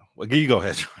 Well, you go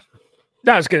ahead, John.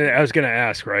 No, I was gonna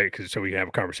ask, right? Because so we can have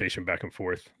a conversation back and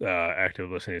forth,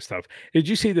 active listening and stuff. Did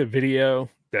you see the video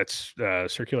that's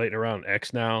circulating around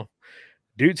X now?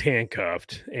 Dude's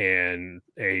handcuffed, and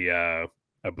I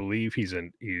believe he's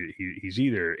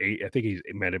either I think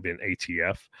it might have been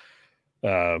ATF.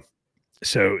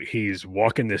 So he's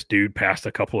walking this dude past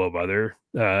a couple of other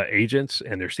agents,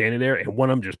 and they're standing there, and one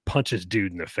of them just punches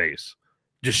dude in the face,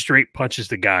 just straight punches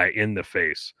the guy in the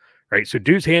face. Right. So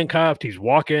dude's handcuffed. He's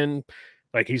walking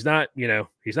like he's not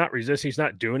resisting. He's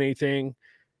not doing anything.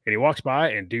 And he walks by,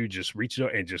 and dude just reaches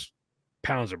out and just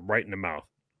pounds him right in the mouth.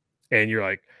 And you're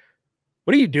like,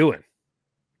 what are you doing?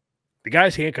 The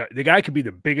guy's handcuffed. The guy could be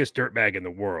the biggest dirtbag in the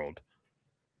world.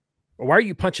 Why are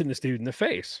you punching this dude in the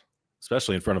face?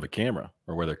 Especially in front of a camera,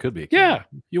 or where there could be a camera.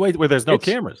 Yeah. You wait where there's no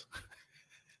cameras.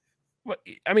 What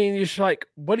I mean, you're just like,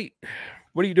 what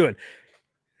are you doing?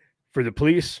 For the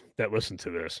police that listen to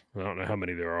this, I don't know how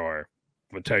many there are.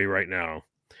 I'm going to tell you right now,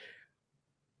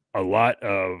 a lot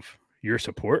of your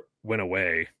support went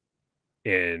away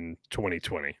in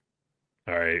 2020.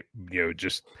 All right.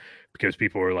 Just because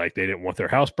people were like, they didn't want their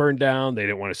house burned down. They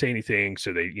didn't want to say anything.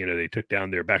 So they took down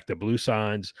their Back to Blue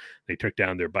signs. They took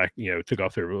down their took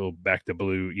off their little Back to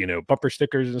Blue, bumper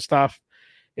stickers and stuff.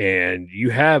 And you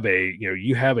have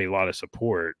a lot of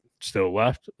support still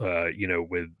left,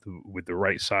 with the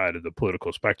right side of the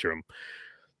political spectrum.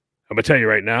 I'm gonna tell you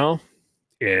right now,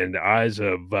 in the eyes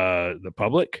of the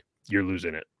public, you're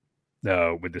losing it.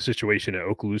 With the situation in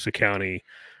Okaloosa County,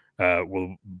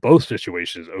 both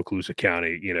situations, Okaloosa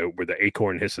County, where the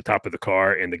acorn hits the top of the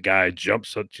car and the guy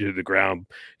jumps up to the ground,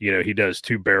 he does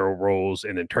 2 barrel rolls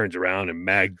and then turns around and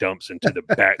mag dumps into the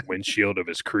back windshield of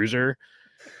his cruiser,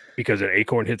 because an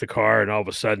acorn hit the car, and all of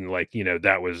a sudden,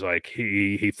 that was like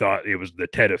he thought it was the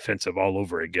Ted offensive all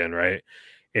over again, right?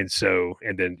 And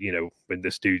then when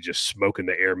this dude just smoking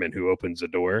the airman who opens the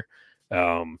door,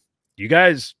 you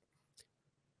guys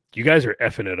are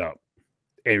effing it up,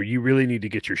 and you really need to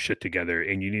get your shit together,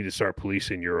 and you need to start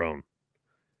policing your own.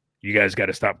 You guys got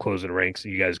to stop closing ranks,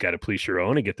 and you guys got to police your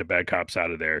own and get the bad cops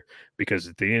out of there, because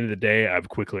at the end of the day, I have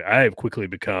quickly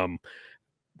become.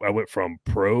 I went from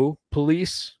pro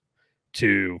police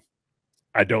to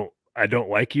I don't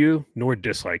like you nor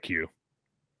dislike you,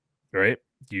 right?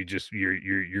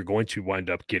 You're going to wind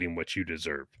up getting what you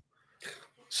deserve.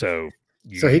 So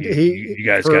you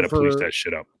guys got to police that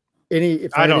shit up.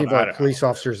 if any of our police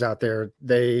officers out there,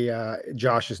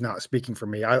 Josh is not speaking for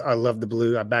me. I love the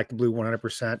blue. I back the blue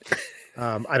 100%.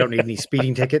 I don't need any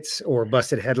speeding tickets or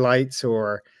busted headlights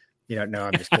or, no,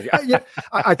 I'm just kidding.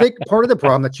 I think part of the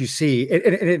problem that you see,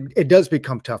 and it does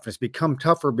become tough. It's become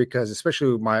tougher because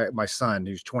especially with my son,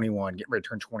 who's 21, getting ready to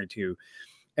turn 22.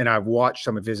 And I've watched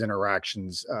some of his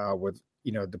interactions with,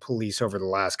 the police over the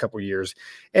last couple of years.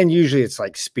 And usually it's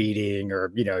like speeding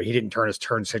or, he didn't turn his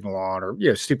turn signal on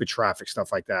or, stupid traffic,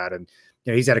 stuff like that. And,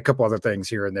 he's had a couple other things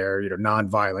here and there,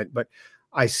 non-violent. But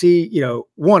I see,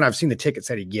 one, I've seen the tickets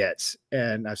that he gets.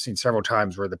 And I've seen several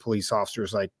times where the police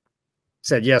officers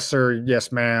said, yes, sir.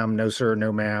 Yes, ma'am. No, sir.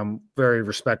 No, ma'am. Very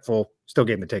respectful. Still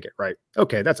gave him the ticket. Right.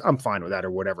 Okay. I'm fine with that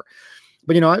or whatever.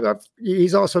 But,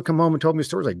 he's also come home and told me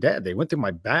stories like, Dad, they went through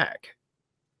my bag.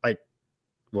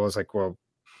 Well, it's like, well,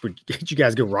 did you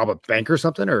guys go rob a bank or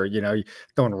something? Or,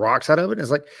 throwing rocks out of it? And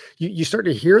it's like, you start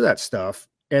to hear that stuff.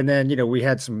 And then, we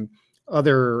had some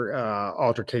other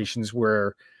altercations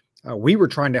where we were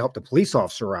trying to help the police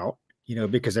officer out,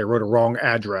 because they wrote a wrong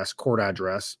address, court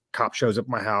address. Cop shows up at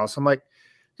my house. I'm like,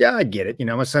 yeah, I get it.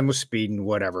 My son was speeding,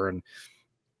 whatever. And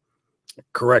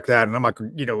correct that. And I'm like,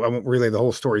 I won't relay the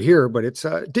whole story here, but it's,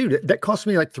 dude, that cost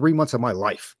me like 3 months of my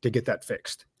life to get that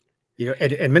fixed.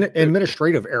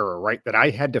 Administrative error, right? That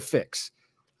I had to fix,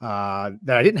 that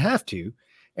I didn't have to.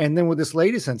 And then with this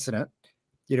latest incident,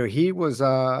 he was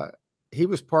parked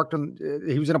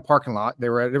he was in a parking lot.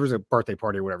 There was a birthday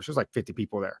party or whatever. So there's like 50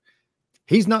 people there.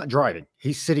 He's not driving.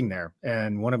 He's sitting there.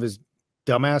 And one of his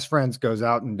dumbass friends goes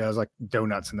out and does like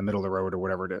donuts in the middle of the road or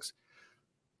whatever it is.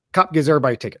 Cop gives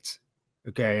everybody tickets.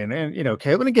 Okay. And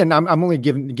Caleb, and again, I'm only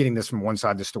getting this from one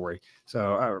side of the story.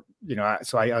 So,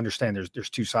 so I understand there's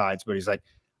two sides, but he's like,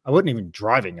 I wasn't even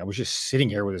driving. I was just sitting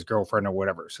here with his girlfriend or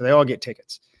whatever. So they all get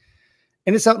tickets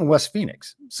and it's out in West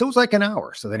Phoenix. So it's like an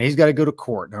hour. So then he's got to go to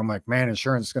court. And I'm like, man,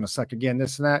 insurance is going to suck again,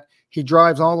 this and that. He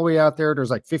drives all the way out there.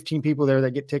 There's like 15 people there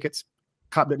that get tickets.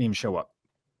 Cop didn't even show up.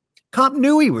 Cop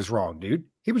knew he was wrong, dude.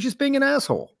 He was just being an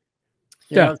asshole.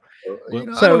 Yeah. I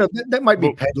don't know. That might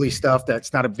be peddly stuff.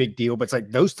 That's not a big deal, but it's like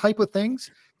those type of things.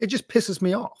 It just pisses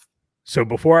me off. So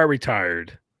before I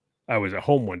retired, I was at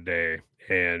home one day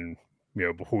and,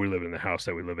 before we lived in the house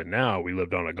that we live in now, we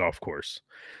lived on a golf course.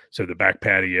 So the back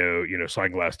patio,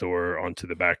 sliding glass door onto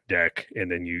the back deck.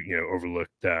 And then you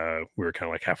overlooked, we were kind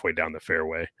of like halfway down the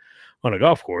fairway on a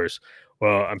golf course.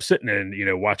 Well, I'm sitting in,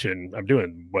 watching, I'm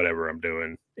doing whatever I'm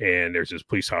doing. And there's this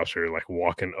police officer like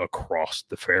walking across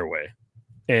the fairway.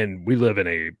 And we live in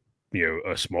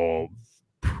a small,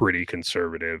 pretty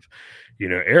conservative,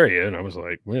 area. And I was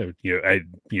like, well,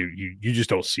 you just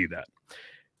don't see that.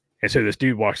 And so this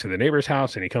dude walks to the neighbor's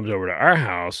house and he comes over to our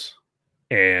house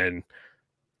and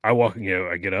I walk,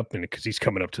 I get up and because he's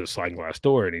coming up to the sliding glass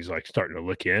door and he's like starting to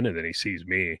look in and then he sees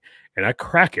me and I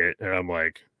crack it and I'm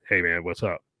like, hey man, what's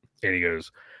up? And he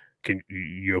goes, can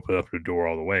you open up the door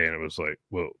all the way? And I was like,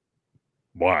 well,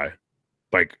 why?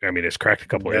 Like, I mean, it's cracked a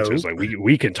couple of inches. Like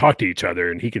we can talk to each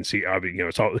other and he can see,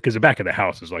 it's all because the back of the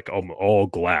house is like all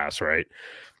glass, right?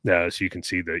 So you can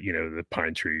see the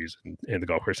pine trees and the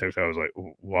golf course. So I was like,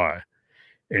 why?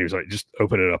 And he was like, just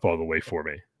open it up all the way for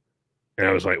me. And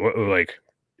I was like, what, like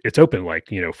it's open like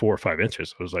 4 or 5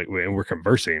 inches. I was like, and we're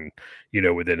conversing,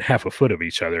 within half a foot of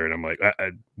each other. And I'm like,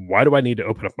 why do I need to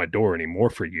open up my door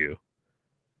anymore for you?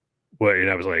 Well,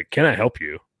 and I was like, can I help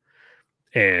you?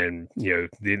 And,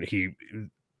 then he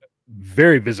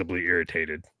very visibly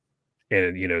irritated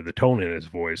and, the tone in his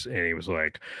voice. And he was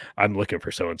like, I'm looking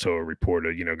for so-and-so a reporter,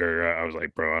 I was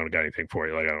like, bro, I don't got anything for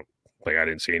you. I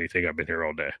didn't see anything. I've been here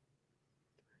all day.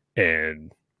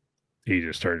 And he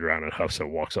just turns around and huffs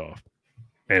and walks off.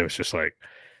 And it was just like,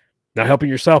 not helping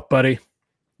yourself, buddy.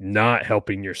 Not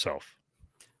helping yourself.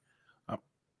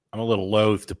 I'm a little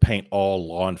loath to paint all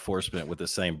law enforcement with the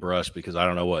same brush because I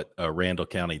don't know what a Randall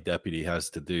County deputy has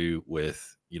to do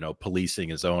with, policing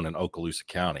his own in Okaloosa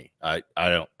County. I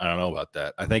don't know about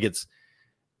that. I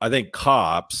think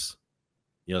cops,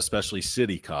 especially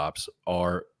city cops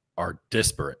are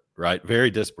disparate, right?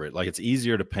 Very disparate. Like it's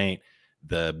easier to paint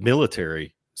the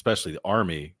military, especially the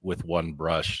Army, with one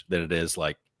brush than it is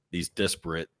like these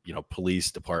disparate,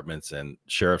 police departments and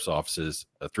sheriff's offices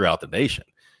throughout the nation.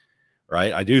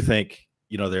 Right. I do think,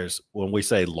 there's when we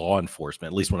say law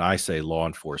enforcement, at least when I say law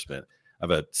enforcement, I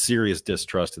have a serious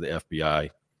distrust of the FBI.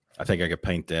 I think I could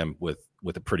paint them with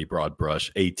a pretty broad brush.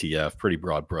 ATF, pretty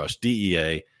broad brush.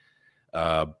 DEA,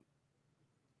 HSI,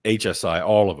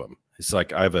 all of them. It's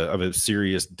like I have a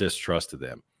serious distrust of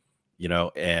them,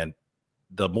 and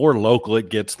the more local it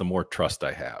gets, the more trust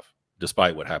I have,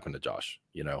 despite what happened to Josh.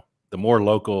 The more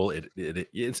local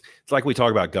it's like we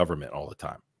talk about government all the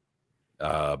time.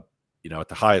 at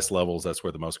the highest levels, that's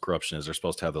where the most corruption is. They're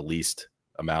supposed to have the least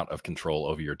amount of control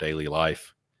over your daily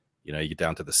life. You get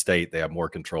down to the state, they have more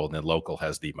control, and then local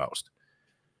has the most.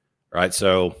 Right.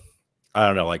 So I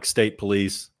don't know, like state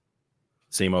police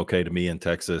seem okay to me in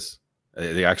Texas.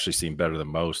 They actually seem better than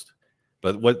most.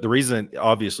 But the reason,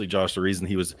 obviously, Josh, the reason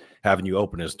he was having you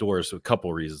open his doors for a couple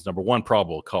of reasons. Number one,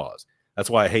 probable cause. That's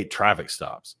why I hate traffic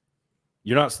stops.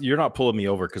 You're not pulling me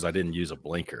over because I didn't use a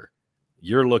blinker.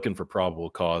 You're looking for probable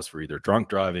cause for either drunk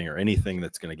driving or anything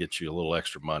that's going to get you a little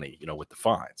extra money, with the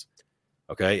fines.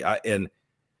 Okay. The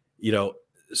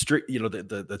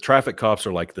traffic cops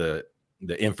are like the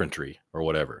infantry or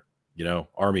whatever,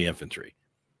 Army infantry.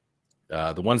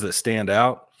 The ones that stand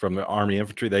out from the Army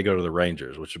infantry, they go to the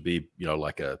Rangers, which would be,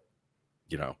 like a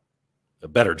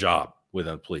better job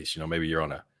within the police. Maybe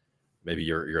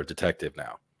you're a detective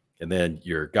now. And then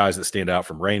your guys that stand out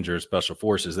from Rangers, Special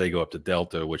Forces, they go up to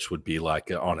Delta, which would be like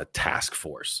on a task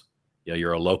force.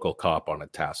 You're a local cop on a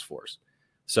task force.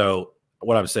 So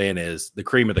what I'm saying is the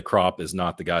cream of the crop is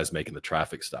not the guys making the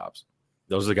traffic stops.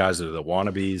 Those are the guys that are the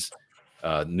wannabes,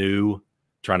 new,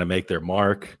 trying to make their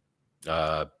mark,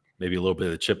 maybe a little bit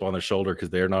of a chip on their shoulder because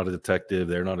they're not a detective,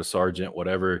 they're not a sergeant,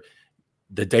 whatever.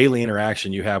 The daily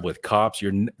interaction you have with cops,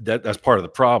 that's part of the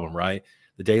problem, right?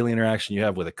 The daily interaction you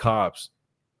have with the cops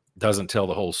doesn't tell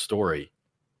the whole story.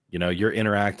 You're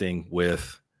interacting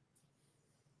with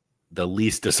the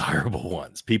least desirable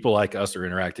ones. People like us are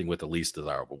interacting with the least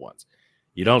desirable ones.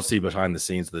 You don't see behind the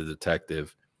scenes of the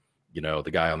detective, the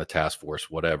guy on the task force,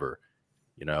 whatever,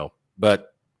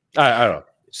 but I don't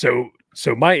know.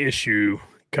 So my issue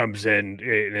comes in,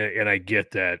 and I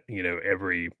get that,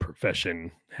 every profession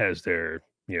has their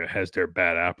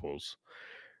bad apples,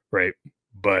 right?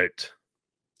 But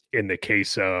in the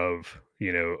case of,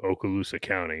 Okaloosa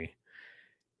County,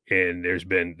 and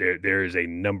there is a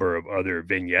number of other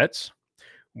vignettes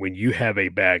when you have a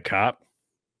bad cop,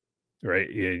 right?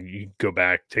 And you go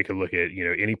back, take a look at,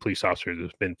 any police officer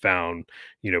that's been found,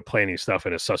 planting stuff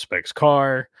in a suspect's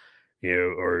car,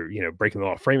 or, breaking the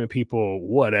law, framing people,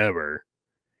 whatever.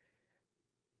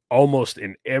 Almost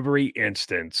in every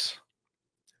instance,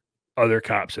 other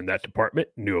cops in that department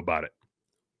knew about it.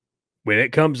 When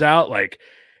it comes out, like,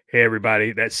 hey,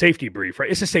 everybody, that safety brief,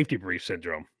 right? It's a safety brief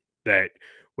syndrome that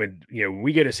when,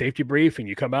 we get a safety brief and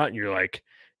you come out and you're like,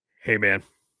 hey, man,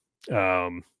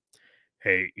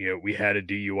 hey, we had a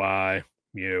DUI,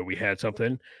 we had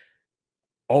something.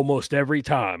 Almost every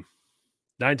time,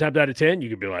 9 times out of 10, you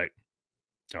could be like,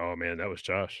 oh, man, that was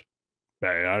Josh.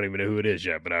 I don't even know who it is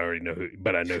yet, but I already know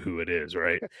I know who it is,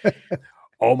 right?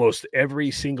 Almost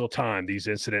every single time these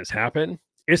incidents happen,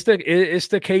 it's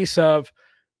the case of,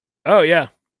 oh yeah,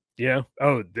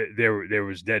 oh there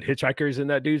was dead hitchhikers in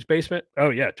that dude's basement. Oh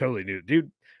yeah, totally knew,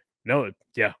 dude. No,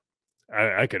 yeah,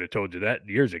 I could have told you that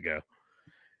years ago,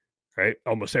 right?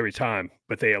 Almost every time,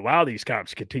 but they allow these cops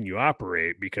to continue to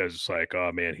operate because it's like,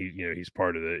 oh man, he's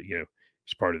part of the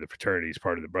he's part of the fraternity, he's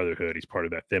part of the brotherhood, he's part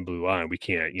of that thin blue line. We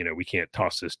can't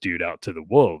toss this dude out to the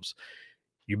wolves.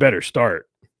 You better start,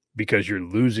 because you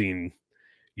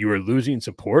are losing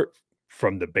support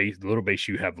from the little base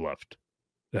you have left.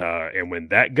 And when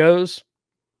that goes,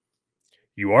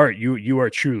 you are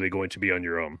truly going to be on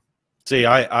your own. See,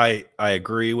 I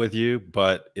agree with you,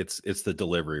 but it's the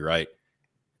delivery, right?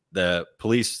 The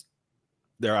police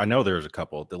there, I know there's a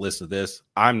couple that listen to this.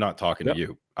 I'm not talking to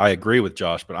you. I agree with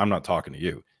Josh, but I'm not talking to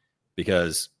you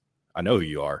because I know who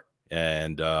you are.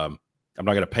 And I'm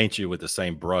not going to paint you with the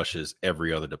same brush as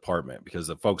every other department, because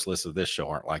the folks listening to this show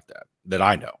aren't like that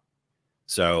I know.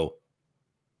 So,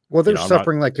 well, they're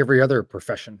suffering like every other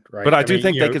profession, right? But I do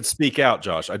think they could speak out,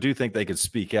 Josh. I do think they could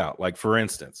speak out. Like, for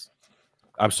instance,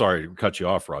 I'm sorry to cut you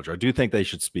off, Roger. I do think they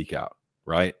should speak out,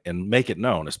 right? And make it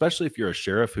known, especially if you're a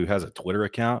sheriff who has a Twitter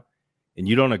account and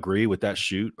you don't agree with that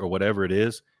shoot or whatever it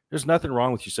is. There's nothing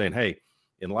wrong with you saying, hey,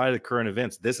 in light of the current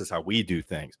events, this is how we do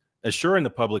things. Assuring the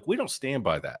public, we don't stand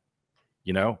by that,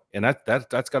 you know, and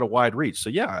that's got a wide reach. So,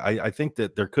 yeah, I think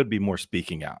that there could be more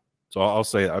speaking out. So I'll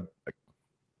say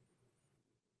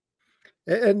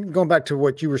and going back to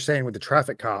what you were saying with the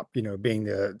traffic cop, you know, being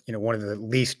the, you know, one of the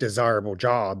least desirable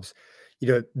jobs, you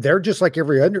know, they're just like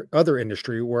every other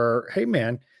industry where, hey,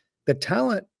 man, the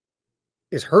talent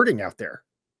is hurting out there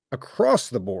across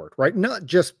the board, right? Not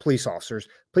just police officers,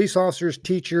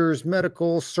 teachers,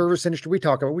 medical, service industry. We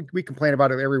talk about, we complain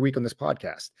about it every week on this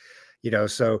podcast, you know,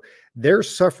 so they're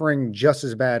suffering just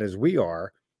as bad as we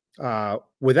are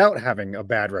without having a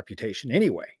bad reputation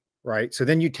anyway. Right. So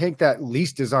then you take that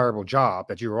least desirable job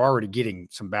that you're already getting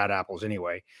some bad apples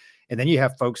anyway. And then you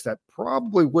have folks that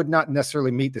probably would not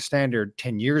necessarily meet the standard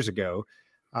 10 years ago.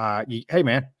 Hey,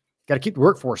 man, got to keep the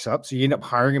workforce up. So you end up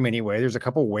hiring them anyway. There's a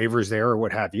couple waivers there or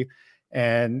what have you.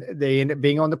 And they end up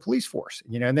being on the police force,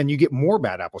 and then you get more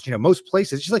bad apples. Most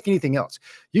places, just like anything else,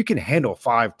 you can handle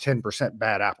 5-10%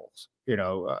 bad apples,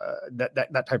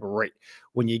 that type of rate.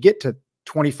 When you get to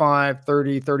 25,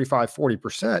 30, 35,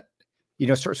 40%,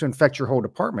 it starts to infect your whole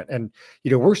department. And,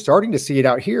 we're starting to see it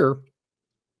out here.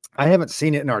 I haven't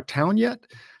seen it in our town yet,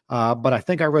 but I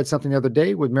think I read something the other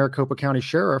day with Maricopa County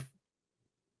Sheriff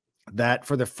that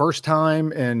for the first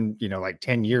time in, like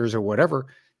 10 years or whatever,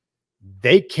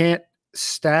 they can't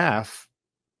staff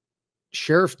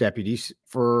sheriff's deputies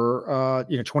for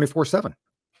 24/7.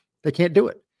 They can't do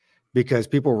it because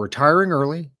people are retiring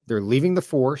early, they're leaving the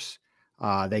force,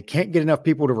 they can't get enough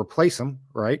people to replace them,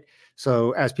 right?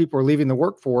 So as people are leaving the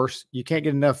workforce, you can't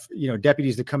get enough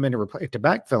deputies to come in to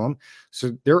backfill them.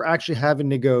 So they're actually having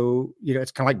to go,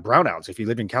 it's kind of like brownouts. If you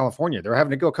lived in California, they're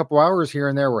having to go a couple hours here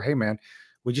and there where, hey man,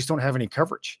 we just don't have any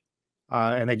coverage.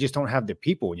 And they just don't have the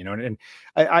people, and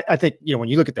I think, when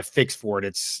you look at the fix for it,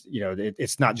 it's,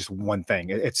 it's not just one thing.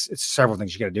 It's several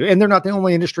things you got to do. And they're not the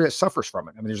only industry that suffers from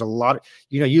it. I mean, there's a lot of,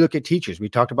 you look at teachers, we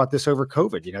talked about this over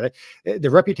COVID, the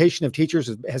reputation of teachers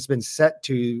has been set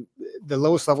to the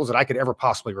lowest levels that I could ever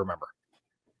possibly remember.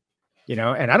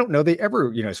 And I don't know they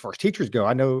ever, as far as teachers go,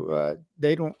 I know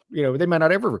they don't, they might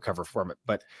not ever recover from it.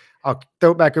 But I'll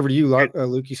throw it back over to you,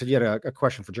 Luke. You said you had a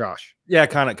question for Josh. Yeah,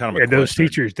 kind of. And those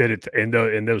teachers did it,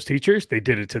 and those teachers, they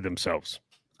did it to themselves.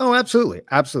 Oh, absolutely,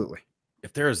 absolutely.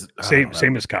 If there's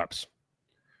same as cops.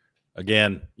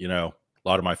 Again, a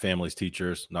lot of my family's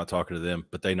teachers. Not talking to them,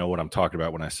 but they know what I'm talking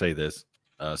about when I say this.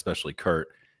 Especially Kurt.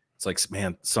 It's like,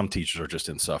 man, some teachers are just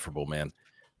insufferable, man.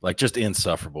 Like just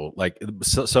insufferable, like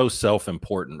so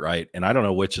self-important, right? And I don't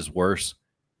know which is worse,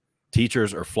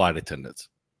 teachers or flight attendants.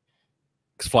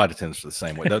 Because flight attendants are the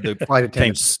same way. Flight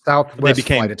attendants, Southwest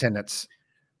flight attendants.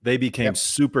 They became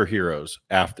superheroes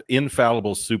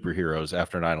infallible superheroes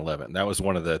after 9/11. That was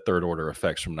one of the third order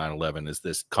effects from 9/11 is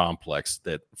this complex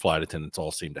that flight attendants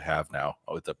all seem to have now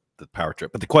with the power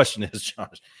trip. But the question is,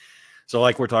 Josh, so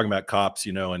like we're talking about cops,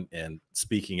 and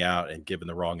speaking out and giving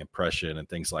the wrong impression and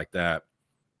things like that.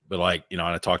 But like, and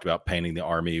I talked about painting the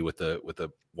army with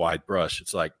a wide brush.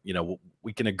 It's like,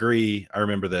 we can agree. I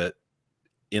remember that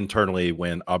internally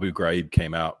when Abu Ghraib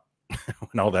came out,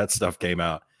 when all that stuff came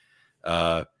out,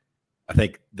 I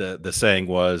think the saying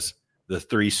was the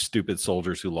 3 stupid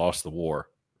soldiers who lost the war,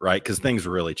 right? Because things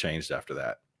really changed after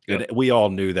that. Yep. And we all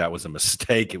knew that was a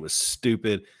mistake. It was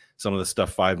stupid. Some of the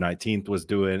stuff 519th was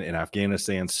doing in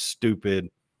Afghanistan,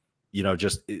 stupid.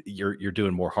 Just you're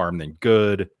doing more harm than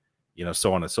good.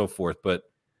 So on and so forth. But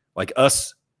like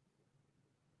us,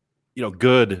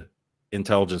 good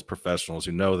intelligence professionals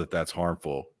who know that that's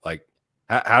harmful. Like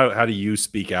how do you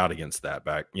speak out against that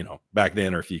back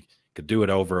then, or if you could do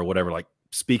it over or whatever, like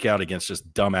speak out against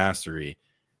just dumbassery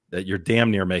that you're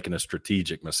damn near making a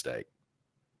strategic mistake.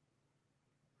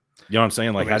 You know what I'm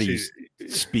saying? Like, how do you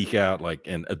speak out like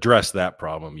and address that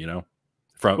problem,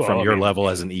 from your level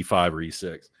as an E5 or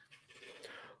E6?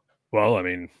 Well, I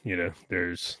mean,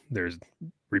 there's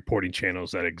reporting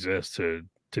channels that exist to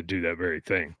do that very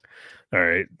thing. All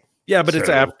right. Yeah, but it's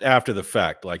after the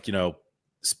fact, like,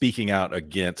 speaking out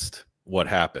against what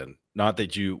happened. Not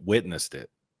that you witnessed it,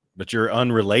 but you're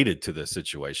unrelated to the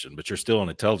situation, but you're still an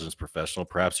intelligence professional.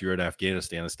 Perhaps you're in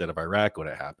Afghanistan instead of Iraq when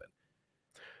it happened.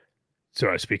 So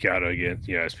I speak out against,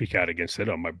 I speak out against it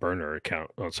on my burner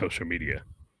account on social media.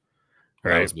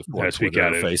 Right. That was before Twitter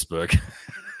or Facebook.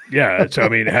 Yeah. So, I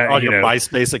mean, on your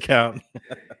MySpace account.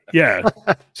 Yeah.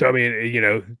 So, I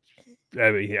mean,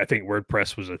 I think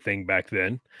WordPress was a thing back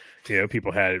then.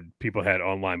 People had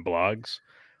online blogs.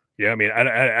 Yeah. I mean,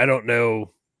 I don't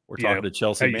know. We're talking to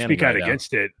Chelsea how you speak out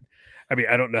against it. I mean,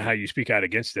 I don't know how you speak out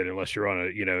against it unless you're on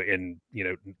in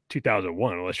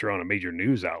 2001, unless you're on a major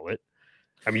news outlet.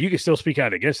 I mean, you can still speak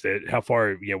out against it. How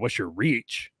far, what's your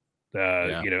reach?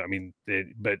 I mean,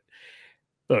 but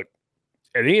look,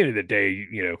 at the end of the day,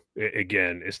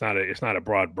 again, it's not a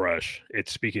broad brush.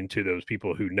 It's speaking to those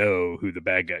people who know who the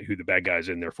bad guys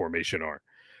in their formation are,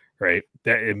 right?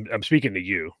 I'm speaking to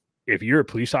you. If you're a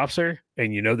police officer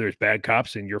and there's bad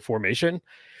cops in your formation,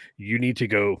 you need to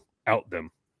go out them.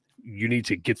 You need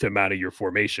to get them out of your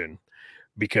formation,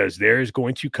 because there's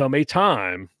going to come a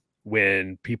time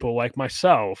when people like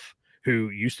myself, who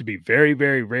used to be very,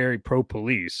 very, very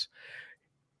pro-police,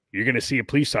 you're going to see a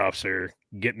police officer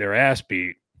getting their ass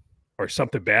beat or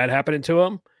something bad happening to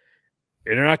them,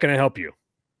 and they're not going to help you.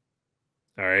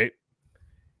 All right.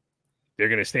 They're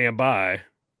going to stand by,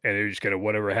 and they're just going to,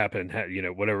 whatever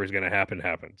is going to happen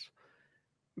happens.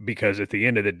 because at the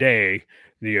end of the day,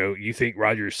 you think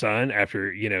Roger's son,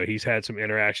 after, he's had some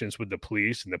interactions with the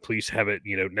police and the police haven't,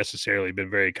 necessarily been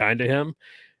very kind to him.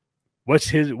 What's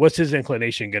his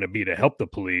inclination going to be to help the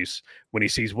police when he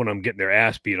sees one of them getting their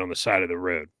ass beat on the side of the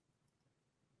road?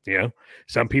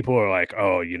 Some people are like,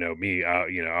 oh, me,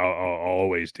 I'll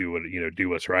always do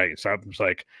what's right. And so I was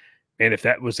like, man, if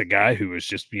that was a guy who was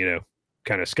just,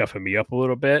 kind of scuffing me up a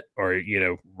little bit, or,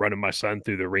 running my son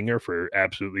through the ringer for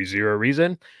absolutely zero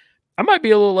reason, I might be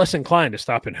a little less inclined to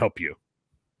stop and help you.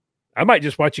 I might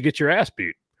just watch you get your ass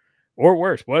beat, or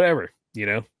worse, whatever,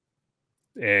 and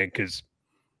because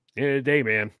at the end of the day,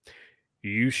 man,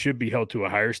 you should be held to a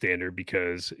higher standard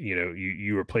because,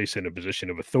 you were placed in a position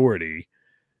of authority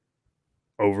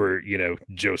over,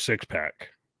 Joe Sixpack.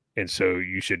 And so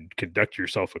you should conduct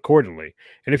yourself accordingly.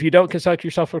 And if you don't conduct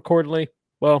yourself accordingly,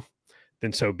 well,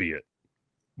 then so be it.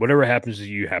 Whatever happens to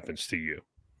you happens to you.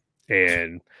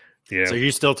 And so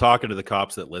you're still talking to the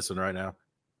cops that listen right now?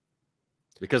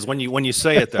 Because when you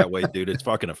say it that way, dude, it's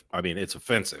fucking, it's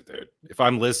offensive, dude. If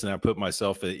I'm listening, I put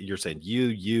myself, you're saying you,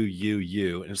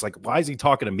 and it's like, why is he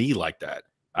talking to me like that?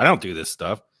 I don't do this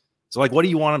stuff. So like, what do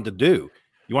you want him to do?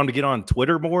 You want him to get on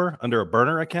Twitter more under a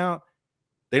burner account?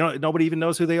 Nobody even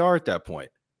knows who they are at that point.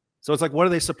 So it's like, what are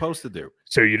they supposed to do?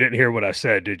 So you didn't hear what I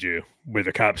said, did you? With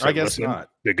the cops, I guess not.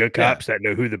 The good cops that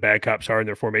know who the bad cops are in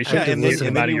their formation. Yeah, and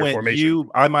then you went,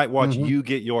 I might watch you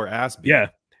get your ass beat.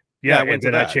 Yeah, and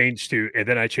then I changed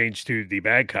to the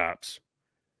bad cops.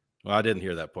 Well, I didn't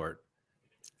hear that part.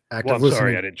 I'm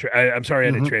sorry, I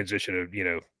didn't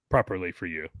transition properly for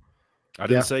you. I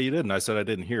didn't say you didn't. I said I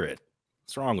didn't hear it.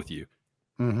 What's wrong with you?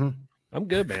 I'm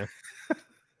good, man.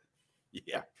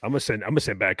 Yeah, I'm gonna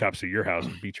send bad cops to your house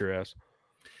and beat your ass.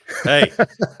 Hey,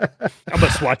 I'm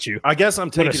gonna swat you. I guess I'm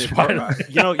taking it.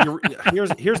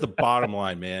 Here's the bottom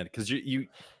line, man. Because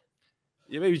maybe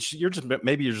you're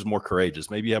just more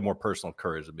courageous. Maybe you have more personal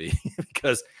courage than me.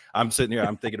 Because I'm sitting here,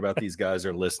 I'm thinking about these guys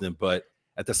are listening, but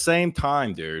at the same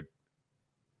time, dude,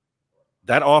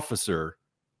 that officer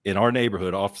in our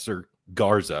neighborhood, Officer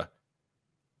Garza,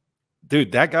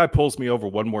 dude, that guy pulls me over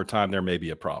one more time, there may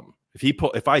be a problem.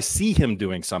 If I see him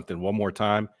doing something one more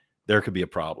time, there could be a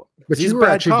problem. But you were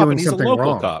actually doing something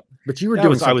wrong. Cop. But you were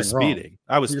doing something wrong.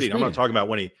 I was speeding. I'm not talking about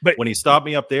when he stopped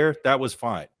me up there. That was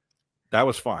fine. That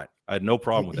was fine. I had no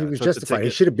problem with that. He was justified. He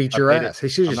should have beat your ass. He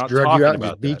should have just drugged you out and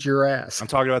just beat your ass. I'm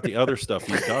talking about the other stuff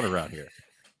he's done around here.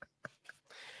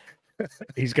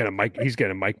 He's gonna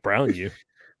Mike Brown you.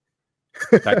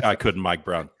 That guy couldn't Mike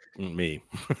Brown me.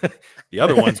 The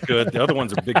other one's good. The other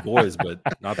ones are big boys, but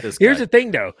not this guy. Here's the thing,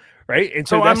 though, right? And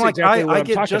so I'm like, exactly I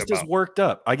get just as worked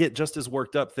up. I get just as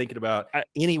worked up thinking about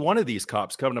any one of these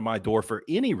cops coming to my door for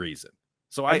any reason.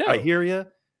 So I hear you,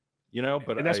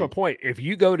 but and that's my point. If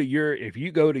you go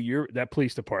to that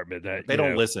police department that they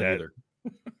don't listen either.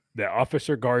 That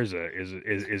Officer Garza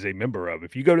is a member of.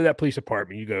 If you go to that police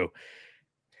department, you go,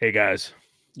 hey guys,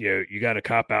 you got a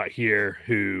cop out here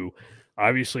who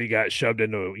obviously got shoved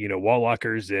into wall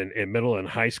lockers in middle and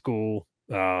high school.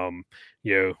 He's on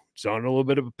a little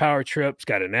bit of a power trip. He's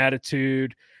got an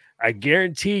attitude. I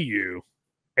guarantee you,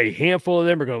 a handful of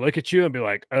them are going to look at you and be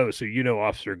like, "Oh, so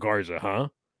Officer Garza, huh?"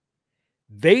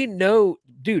 They know,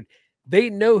 dude. They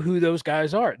know who those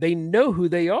guys are. They know who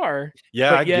they are.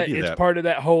 Yeah, but yet it's part of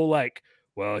that whole like,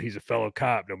 well, he's a fellow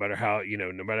cop. No matter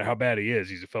how bad he is,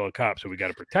 he's a fellow cop. So we got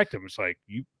to protect him. It's like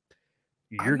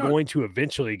you're going to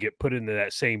eventually get put into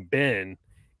that same bin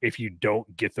if you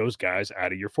don't get those guys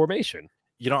out of your formation.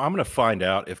 I'm going to find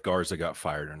out if Garza got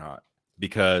fired or not,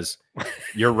 because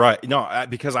you're right. No,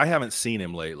 because I haven't seen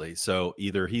him lately. So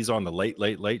either he's on the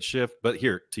late shift, but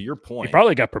here, to your point, he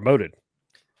probably got promoted.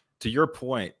 To your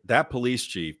point, that police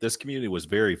chief, this community was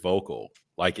very vocal,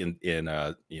 like in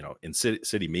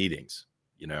city meetings,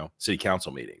 city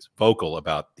council meetings, vocal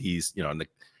about these, and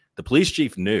the police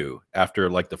chief knew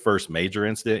after like the first major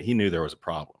incident, he knew there was a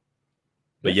problem,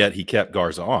 but yet he kept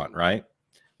Garza on. Right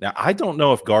now, I don't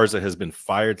know if Garza has been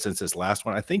fired since his last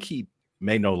one. I think he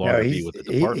may no longer be with the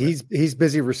department. He's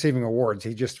busy receiving awards.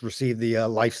 He just received the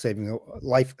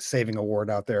life-saving award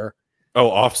out there.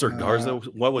 Oh, Officer Garza.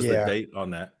 What was the date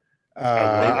on that?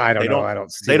 I don't know. I don't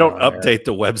see. They don't update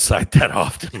the website that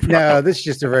often. Bro. No, this is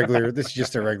just a regular.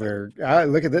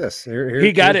 Look at this.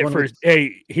 He got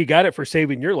it for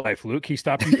saving your life, Luke. He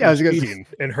stopped you from speeding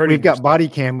and hurting. We've got body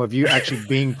cam of you actually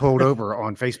being pulled over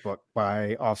on Facebook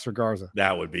by Officer Garza.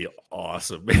 That would be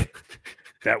awesome.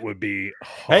 That would be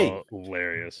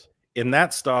hilarious. In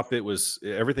that stop,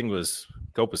 everything was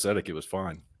copacetic. It was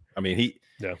fine. I mean,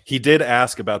 he did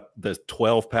ask about the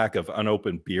 12-pack of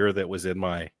unopened beer that was in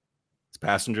my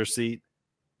passenger seat.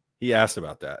 He asked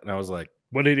about that, and I was like,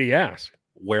 what did he ask?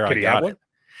 where Could I he have got one?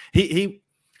 it.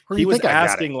 He was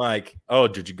asking like, "Oh,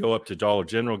 did you go up to Dollar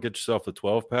General, get yourself a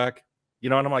 12-pack?" You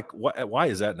know, and I'm like, "What? Why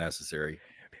is that necessary?"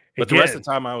 But the rest of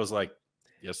the time, I was like,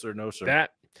 "Yes sir, no sir."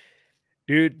 That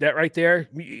dude, that right there.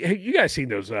 You guys seen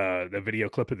those? The video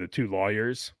clip of the two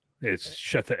lawyers. It's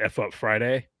Shut the F Up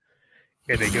Friday,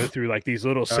 and they go through like these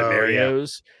little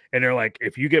scenarios, and they're like,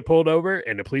 if you get pulled over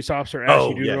and the police officer asks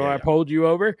you, "Do you know I pulled you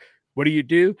over?" What do?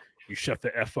 You shut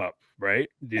the F up, right?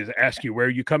 They ask you, "Where are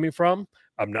you coming from?"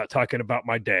 "I'm not talking about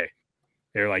my day."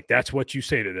 They're like, that's what you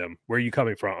say to them. "Where are you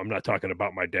coming from?" "I'm not talking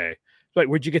about my day." Like,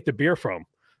 where'd you get the beer from?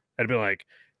 I'd be like,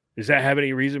 does that have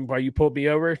any reason why you pulled me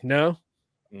over? No,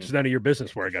 it's none of your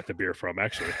business where I got the beer from,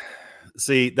 actually.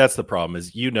 See, that's the problem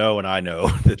is, you know, and I know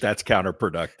that that's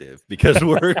counterproductive because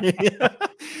we're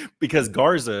because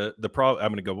Garza, I'm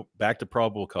going to go back to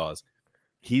probable cause.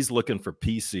 He's looking for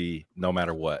PC no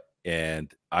matter what. And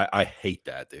I hate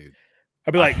that, dude.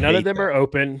 I'd be like, none of them are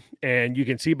open. And you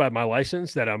can see by my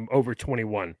license that I'm over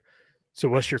 21. So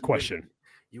what's your question?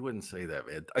 You wouldn't say that,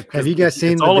 man. Have you guys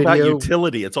seen it's the all video? about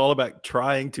utility. It's all about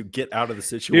trying to get out of the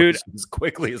situation as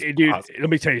quickly as possible. Let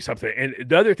me tell you something. And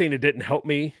the other thing that didn't help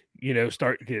me, you know,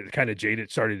 started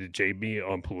to jade me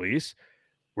on police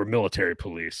were military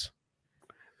police.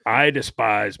 I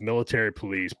despise military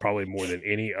police probably more than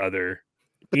any other.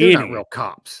 But they're not real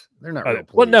cops. They're not real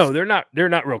police. Well, no, they're not. They're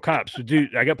not real cops.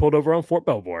 Dude, I got pulled over on Fort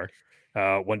Belvoir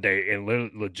one day, and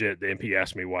legit, the MP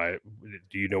asked me, "Why?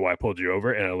 Do you know why I pulled you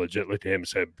over?" And I legit looked at him and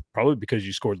said, "Probably because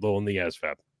you scored low on the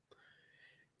ASVAB."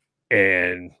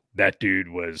 And that dude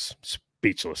was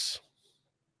speechless.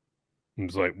 He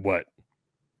was like, "What?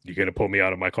 You gonna pull me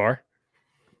out of my car?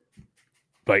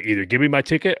 Like, either give me my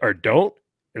ticket or don't,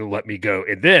 and let me go."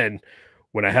 And then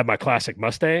when I had my classic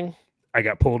Mustang, I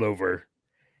got pulled over.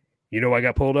 You know, I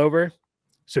got pulled over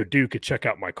so dude could check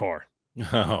out my car.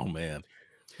 Oh man,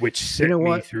 which sent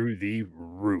me through the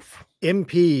roof.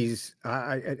 MPs,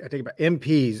 I think about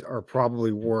MPs are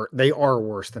probably worse. They are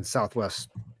worse than Southwest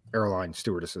airline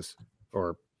stewardesses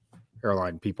or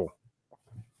airline people.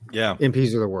 Yeah,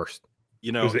 MPs are the worst.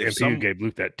 You know, it was the MP who gave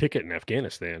Luke that ticket in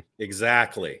Afghanistan.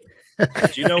 Exactly. Do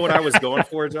you know what I was going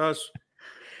for, Josh?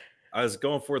 I was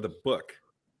going for the book.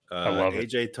 I love it.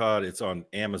 AJ Todd. It's on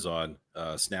Amazon.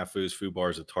 Snafus, Foo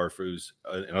Bars, and Tarfus,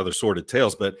 and other sordid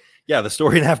tales. But yeah, the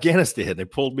story in Afghanistan. They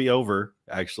pulled me over.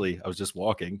 Actually, I was just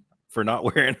walking for not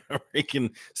wearing a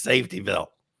freaking safety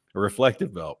belt, a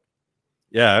reflective belt.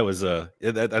 Yeah, it was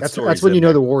that's when you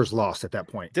know the war's lost at that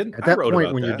point. At that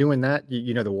point, when you're doing that,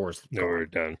 you know the war's no, we're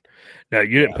done. Now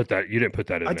you didn't put that. You didn't put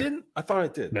that in. I didn't. I thought I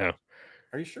did. No.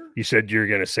 Are you sure? You said you're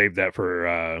going to save that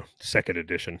for second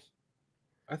edition.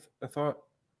 I thought.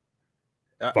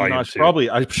 I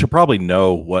should probably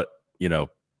know what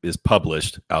is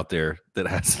published out there that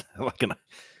has like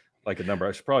a number.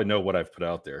 I should probably know what I've put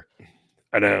out there.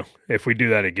 I know. If we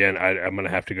do that again, I'm going to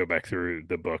have to go back through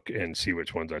the book and see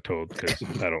which ones I told because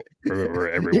I don't remember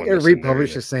everyone. You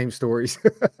republish the same stories.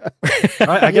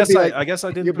 I guess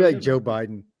I didn't. You'll be like Joe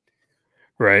Biden,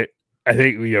 right? I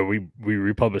think we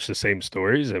republish the same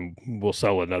stories and we'll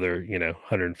sell another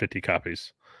 150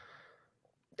 copies.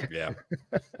 Yeah,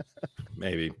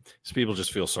 maybe so people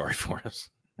just feel sorry for us.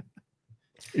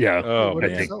 Yeah. Oh,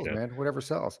 whatever sells, man. Whatever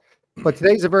sells. But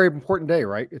today's a very important day,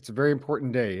 right? It's a very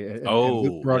important day. And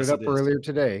Luke brought it up earlier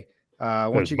today.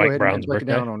 Why don't you go ahead and break it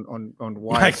down on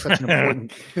why it's such an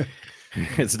important?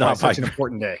 It's not such an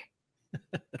important day.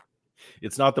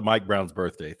 It's not the Mike Brown's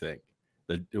birthday thing.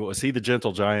 Was he the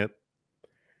gentle giant?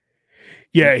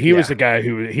 Yeah, he was the guy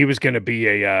he was going to be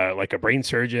a like a brain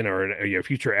surgeon or a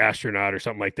future astronaut or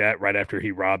something like that. Right after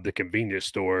he robbed the convenience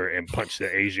store and punched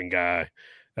the Asian guy,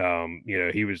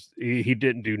 he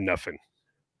didn't do nothing.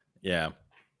 Yeah.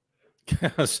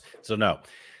 So no,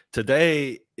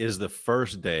 today is the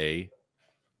first day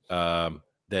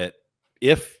that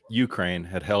if Ukraine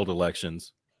had held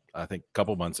elections, I think a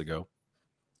couple months ago,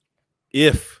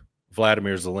 if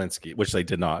Vladimir Zelensky, which they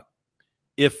did not.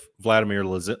 If Vladimir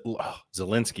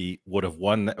Zelensky would have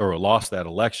won or lost that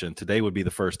election, today would be the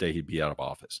first day he'd be out of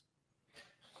office.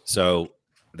 So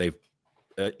they've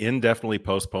indefinitely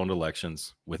postponed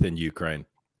elections within Ukraine.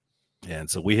 And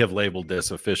so we have labeled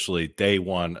this officially day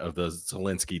one of the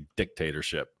Zelensky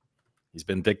dictatorship. He's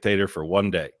been dictator for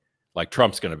one day, like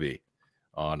Trump's going to be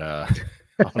on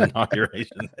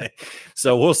Inauguration Day.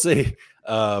 So we'll see.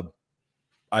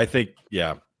 I think,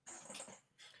 yeah.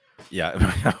 Yeah.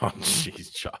 Oh,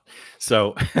 jeez, John.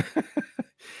 So,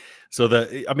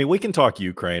 we can talk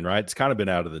Ukraine, right? It's kind of been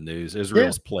out of the news.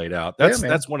 Israel's played out.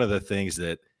 That's one of the things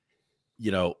that,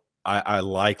 I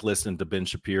like listening to Ben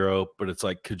Shapiro, but it's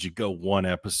like, could you go one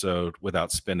episode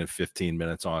without spending 15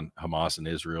 minutes on Hamas and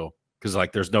Israel? because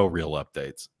like there's no real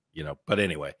updates, you know. But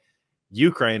anyway,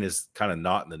 Ukraine is kind of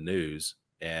not in the news,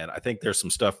 and I think there's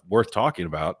some stuff worth talking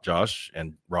about, Josh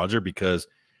and Roger, because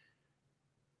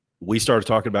we started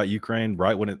talking about Ukraine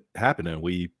right when it happened, and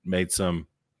we made some,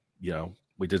 you know,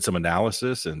 we did some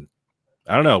analysis, and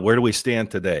I don't know, where do we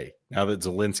stand today now that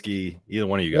Zelensky, either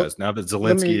one of you guys, now that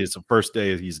Zelensky is the first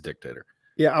day he's a dictator?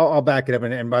 Yeah, I'll back it up.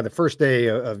 And by the first day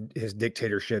of his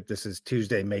dictatorship, this is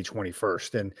Tuesday, May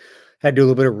 21st, and had to do a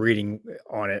little bit of reading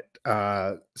on it.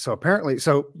 So apparently,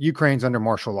 Ukraine's under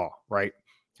martial law, right?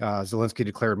 Zelensky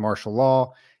declared martial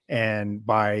law, and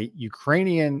by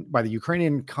the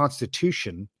Ukrainian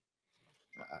constitution,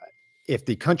 if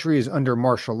the country is under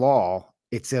martial law,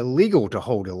 it's illegal to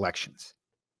hold elections.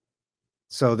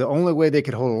 So the only way they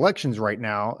could hold elections right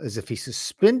now is if he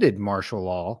suspended martial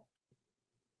law,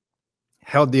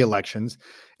 held the elections,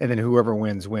 and then whoever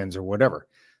wins or whatever.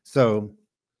 So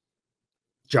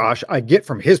Josh, I get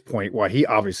from his point why he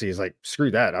obviously is like,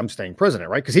 screw that, I'm staying president,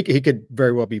 right? Because he could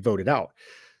very well be voted out.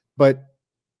 But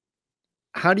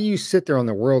how do you sit there on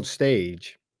the world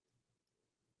stage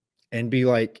and be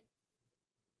like,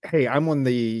 hey, I'm on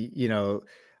the, you know,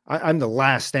 I'm the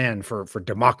last stand for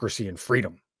democracy and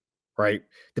freedom, right?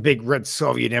 The big red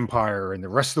Soviet empire and the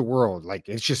rest of the world, like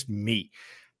it's just me.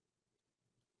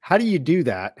 How do you do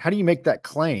that? How do you make that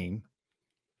claim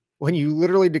when you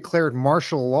literally declared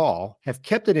martial law, have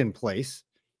kept it in place,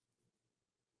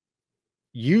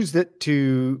 used it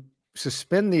to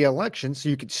suspend the election so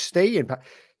you could stay in?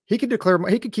 He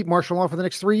could keep martial law for the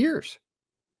next 3 years,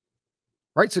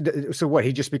 right? So what?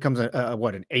 He just becomes an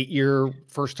 8-year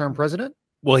first-term president?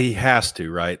 Well, he has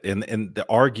to, right? And the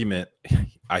argument,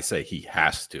 I say he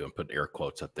has to, and put air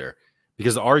quotes up there,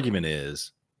 because the argument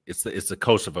is it's the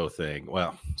Kosovo thing.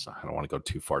 Well, I don't want to go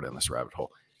too far down this rabbit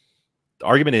hole. The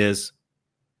argument is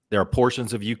there are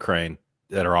portions of Ukraine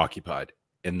that are occupied,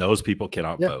 and those people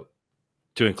cannot vote,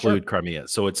 to include Crimea.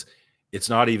 So it's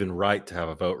not even right to have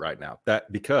a vote right now.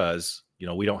 That because, you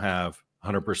know, we don't have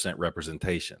 100%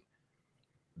 representation.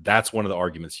 That's one of the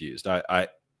arguments used. I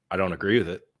don't agree with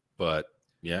it, but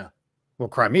yeah. Well,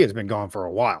 Crimea has been gone for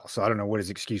a while, so I don't know what his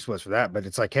excuse was for that. But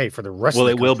it's like, hey, for the rest of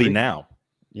the country, will be now.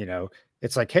 You know,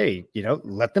 it's like, hey, you know,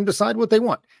 let them decide what they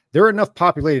want. There are enough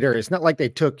populated areas. It's not like they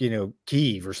took, you know,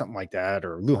 Kyiv or something like that,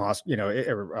 or Luhansk, you know,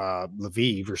 or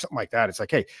Lviv or something like that. It's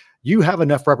like, hey, you have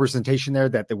enough representation there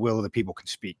that the will of the people can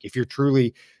speak. If you're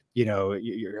truly, you know,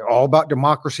 you're all about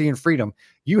democracy and freedom,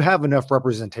 you have enough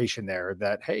representation there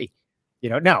that, hey, you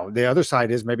know, now the other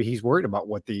side is maybe he's worried about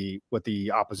what the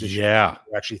opposition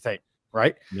actually think,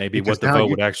 right? Maybe because what the vote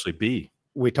would actually be.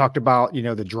 We talked about, you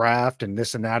know, the draft and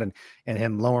this and that, and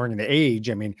him lowering the age.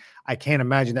 I mean, I can't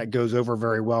imagine that goes over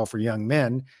very well for young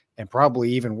men, and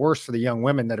probably even worse for the young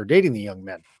women that are dating the young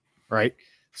men, right?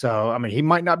 So, I mean, he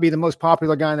might not be the most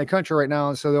popular guy in the country right now,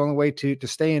 and so the only way to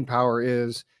stay in power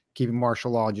is keeping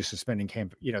martial law and just suspending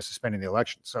the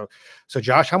election. So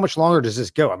Josh, how much longer does this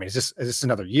go? I mean, is this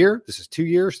another year? This is 2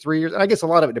 years, 3 years? And I guess a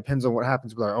lot of it depends on what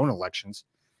happens with our own elections.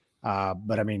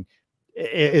 But I mean,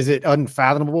 is it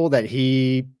unfathomable that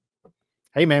hey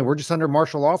man, we're just under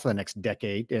martial law for the next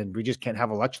decade and we just can't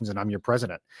have elections and I'm your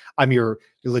president. I'm your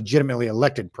legitimately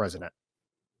elected president.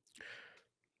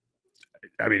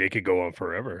 I mean, it could go on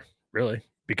forever, really,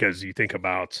 because you think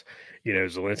about, you know,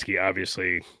 Zelensky,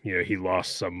 obviously, you know, he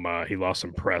lost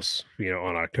some press, you know,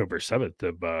 on October 7th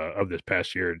of this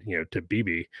past year, you know, to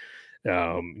Bibi.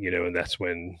 You know, and that's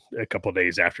when a couple of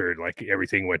days after like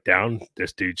everything went down,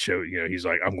 this dude showed, you know, he's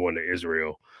like, I'm going to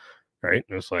Israel, right?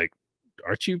 And it's like,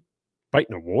 aren't you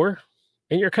fighting a war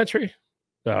in your country?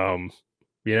 You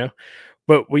know,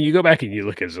 but when you go back and you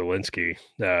look at Zelensky,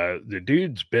 the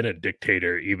dude's been a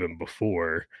dictator even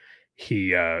before he,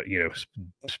 you know,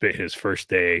 spent his first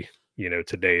day, you know,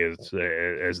 today as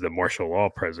the martial law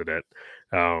president.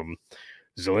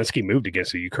 Zelensky moved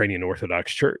against the Ukrainian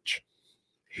Orthodox Church.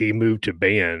 He moved to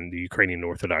ban the Ukrainian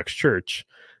Orthodox Church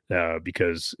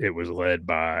because it was led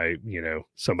by, you know,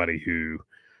 somebody who,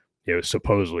 you know,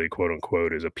 supposedly, quote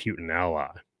unquote, is a Putin ally.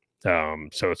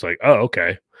 So it's like, oh,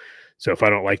 okay. So if I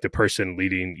don't like the person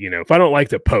leading, you know, if I don't like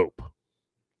the Pope,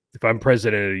 if I'm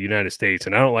president of the United States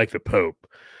and I don't like the Pope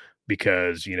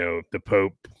because, you know, the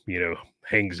Pope, you know,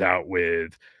 hangs out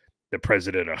with the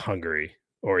president of Hungary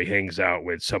or he hangs out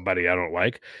with somebody I don't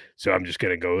like, so I'm just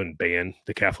going to go and ban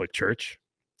the Catholic Church.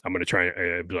 I'm going to try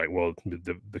and be like, well,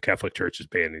 the Catholic Church is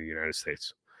banned in the United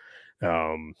States.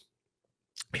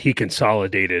 He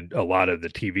consolidated a lot of the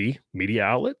TV media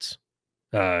outlets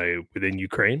within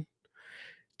Ukraine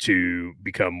to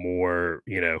become more,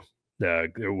 you know,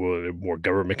 were more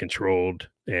government controlled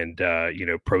and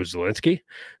pro Zelensky.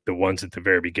 The ones at the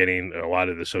very beginning, a lot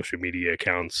of the social media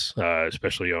accounts,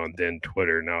 especially on then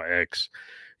Twitter, now X,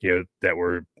 that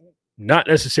were not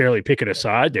necessarily picking a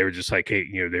side. They were just like, hey,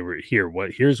 they were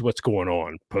here's what's going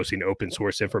on, posting open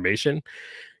source information.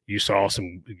 You saw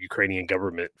some Ukrainian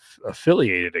government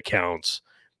affiliated accounts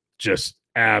just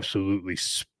absolutely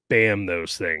spam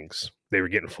those things. They were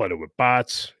getting flooded with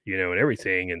bots, and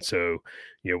everything. And so,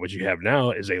 what you have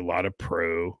now is a lot of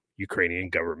pro Ukrainian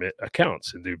government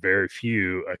accounts, and there are very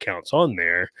few accounts on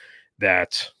there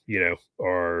that,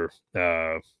 are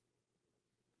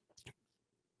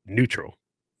neutral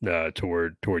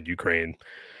toward Ukraine,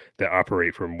 that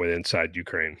operate from within inside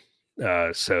Ukraine.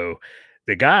 So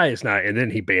the guy is not, and then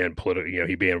he banned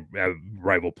he banned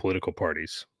rival political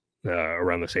parties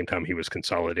around the same time he was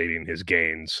consolidating his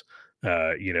gains,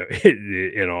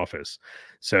 in office.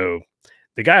 So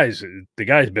the guy's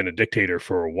been a dictator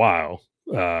for a while.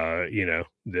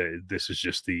 This is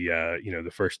just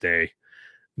the first day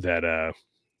that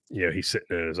he's sitting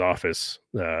in his office,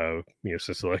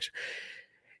 since the election.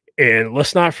 And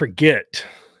let's not forget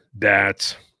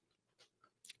that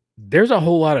there's a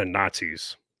whole lot of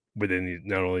Nazis within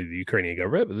not only the Ukrainian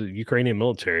government, but the Ukrainian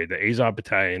military. The Azov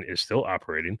battalion is still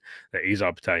operating. The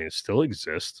Azov battalion still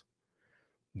exists.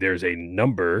 There's a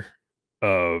number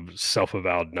of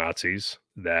self-avowed Nazis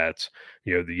that,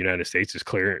 the United States is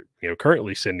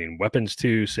currently sending weapons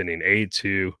to, sending aid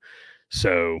to.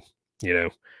 So,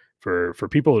 for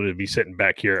people to be sitting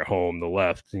back here at home, the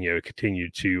left, continue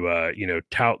to,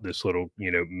 tout this little,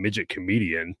 midget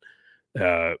comedian,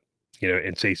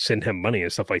 and say, send him money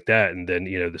and stuff like that. And then,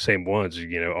 the same ones,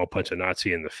 all punch a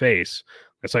Nazi in the face.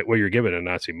 It's like, well, you're giving a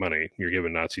Nazi money. You're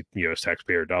giving Nazi, US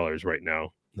taxpayer dollars right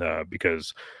now,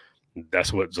 because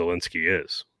that's what Zelensky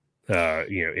is.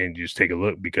 And you just take a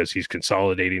look, because he's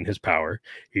consolidating his power.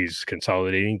 He's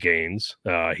consolidating gains.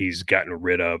 He's gotten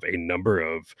rid of a number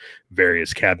of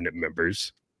various cabinet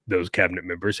members. Those cabinet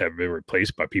members have been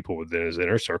replaced by people within his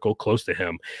inner circle close to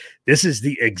him. This is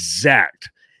the exact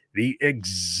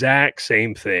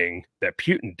same thing that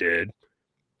Putin did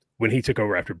when he took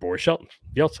over after Boris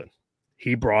Yeltsin.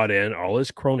 He brought in all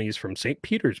his cronies from St.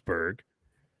 Petersburg,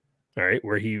 all right,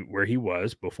 where he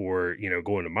was before,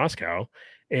 going to Moscow,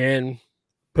 and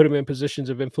put him in positions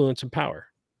of influence and power.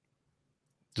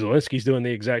 Zelensky's doing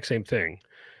the exact same thing.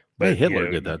 But hey,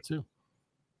 Hitler did that too.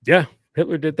 Yeah,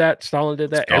 Hitler did that. Stalin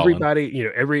did that. Everybody,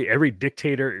 every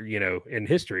dictator, in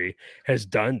history has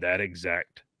done that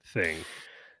exact thing.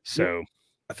 So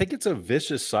I think it's a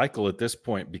vicious cycle at this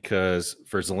point, because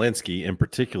for Zelensky in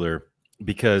particular,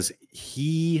 because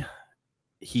he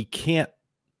can't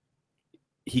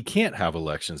have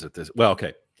elections at this. Well,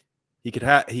 okay. He could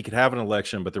have an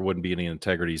election, but there wouldn't be any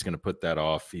integrity. He's going to put that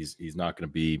off. He's not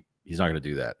going to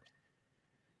do that.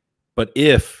 But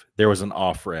if there was an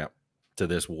off ramp to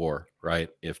this war, right?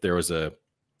 If there was a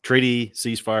treaty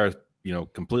ceasefire,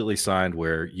 completely signed,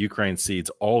 where Ukraine cedes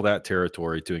all that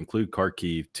territory, to include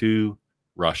Kharkiv, to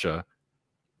Russia,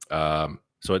 so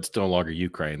it's no longer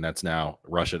Ukraine. That's now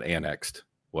Russian annexed.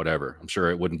 Whatever. I'm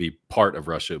sure it wouldn't be part of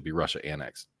Russia. It would be Russia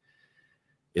annexed.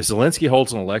 If Zelensky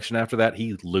holds an election after that,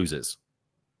 he loses.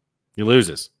 He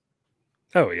loses.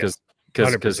 Oh, yeah.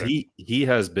 Because he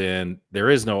has been, there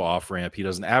is no off ramp. He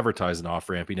doesn't advertise an off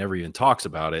ramp. He never even talks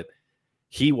about it.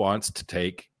 He wants to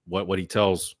take what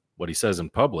he says in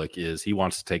public is he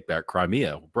wants to take back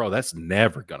Crimea. Bro, that's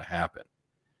never going to happen.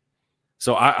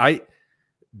 So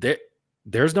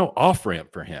there's no off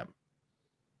ramp for him.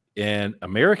 And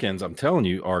Americans, I'm telling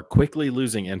you, are quickly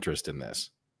losing interest in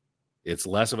this. It's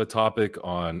less of a topic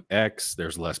on X.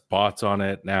 There's less bots on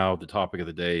it. Now the topic of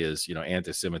the day is,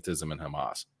 anti-Semitism and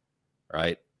Hamas,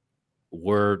 right?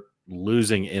 We're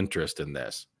losing interest in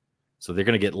this. So they're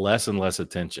going to get less and less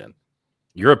attention.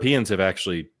 Europeans have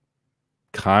actually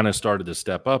kind of started to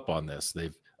step up on this.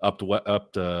 They've upped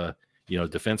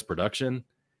defense production.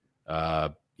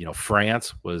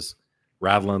 France was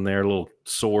rattling their little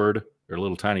sword, their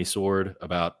little tiny sword,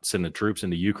 about sending troops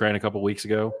into Ukraine a couple of weeks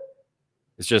ago.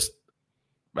 It's just,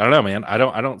 I don't know, man.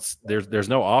 There's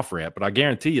no off ramp, but I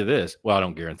guarantee you this. Well, I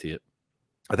don't guarantee it.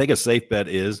 I think a safe bet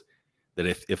is that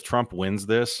if Trump wins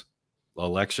this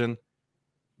election,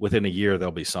 within a year,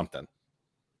 there'll be something.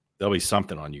 There'll be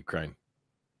something on Ukraine.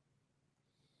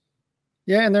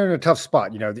 Yeah, and they're in a tough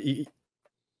spot.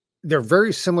 They're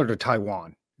very similar to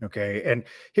Taiwan. Okay, and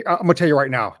here, I'm going to tell you right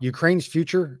now, Ukraine's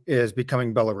future is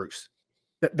becoming Belarus.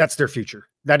 That's their future.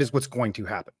 That is what's going to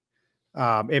happen.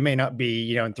 It may not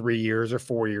be, in 3 years or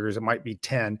 4 years. It might be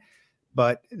 10,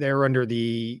 but they're under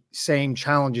the same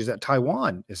challenges that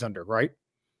Taiwan is under, right?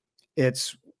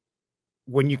 It's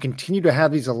when you continue to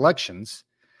have these elections,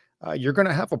 you're going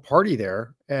to have a party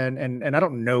there, and I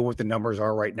don't know what the numbers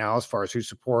are right now as far as who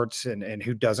supports and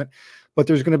who doesn't, but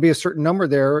there's going to be a certain number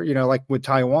there, you know, like with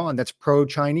Taiwan, that's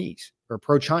pro-Chinese or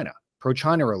pro-China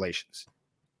relations,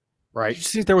 right? Did you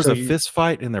see there was a fist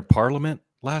fight in their parliament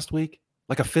last week?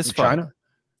 Like a fist fight. China?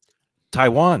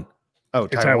 Taiwan. Oh,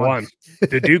 Taiwan.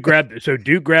 Dude grabbed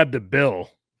the bill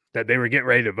that they were getting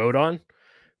ready to vote on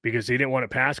because he didn't want to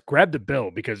pass. Grabbed the bill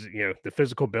because, you know, the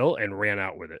physical bill, and ran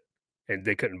out with it. And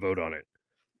they couldn't vote on it.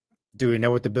 Do we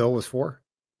know what the bill was for?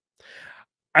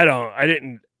 I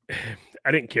didn't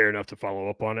care enough to follow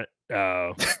up on it.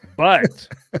 But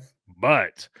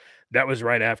that was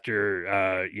right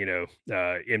after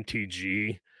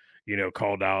MTG,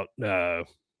 called out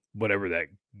whatever that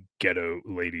ghetto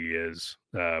lady is,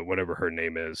 whatever her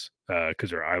name is,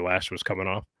 because her eyelash was coming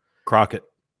off. Crockett,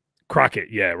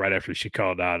 yeah. Right after she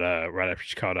called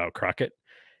out Crockett.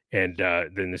 And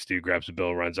then this dude grabs the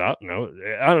bill, runs out. No,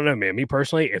 I don't know, man. Me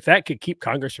personally, if that could keep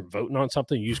Congress from voting on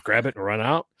something, you just grab it and run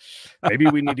out. Maybe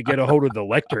we need to get a hold of the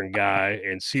lectern guy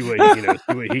and see what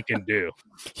he can do.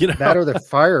 You know, that or the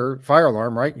fire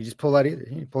alarm, right? You just pull that either.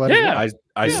 You pull that. Yeah,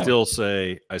 I still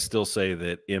say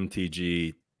that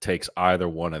MTG takes either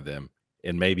one of them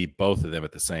and maybe both of them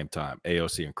at the same time.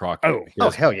 AOC and Crockett. Oh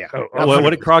hell yeah!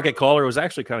 What did Crockett call her? It was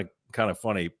actually kind of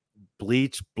funny.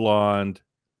 Bleach blonde.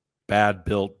 Bad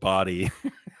built body,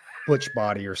 butch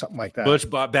body, or something like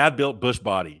that. Bad built bush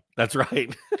body. That's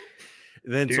right.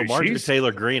 Then dude, so Marjorie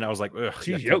Taylor Greene, I was like, ugh,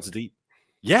 that's deep.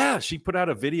 Yeah, she put out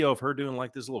a video of her doing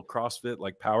like this little CrossFit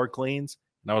like power cleans,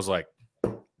 and I was like,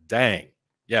 dang,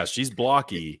 yeah, she's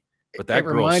blocky, but that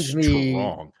girl's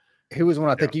strong. Who was one?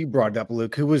 I think you brought it up,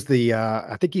 Luke. Who was the?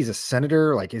 I think he's a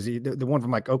senator. Like, is he the one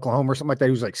from like Oklahoma or something like that?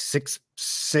 He was like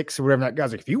 6'6" or whatever. That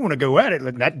guy's like, if you want to go at it,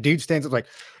 that dude stands up like,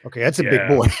 okay, that's a big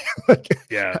boy. Like,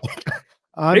 yeah,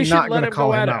 I'm not going to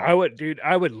call him out.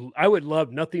 I would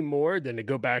love nothing more than to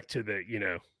go back to the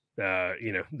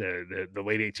the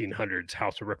late 1800s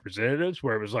House of Representatives,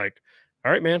 where it was like,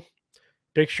 all right, man,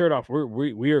 take your shirt off.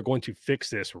 We are going to fix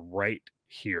this right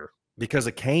here, because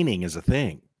a caning is a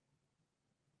thing.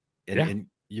 And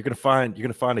you're gonna find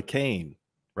a cane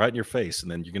right in your face,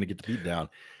 and then you're gonna get beat down.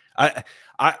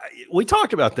 We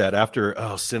talked about that after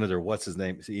Senator, what's his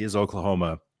name? He is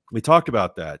Oklahoma. We talked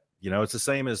about that. You know, it's the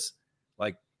same as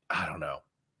like, I don't know.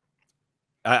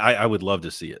 I would love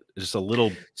to see it. Just a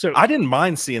little. So I didn't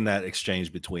mind seeing that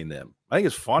exchange between them. I think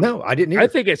it's funny. No, I didn't either. I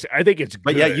think it's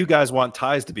but good. Yeah, you guys want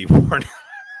ties to be worn.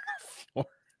 Well,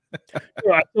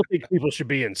 I still think people should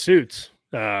be in suits.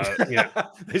 They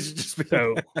should just be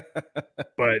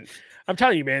but I'm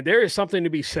telling you, man, there is something to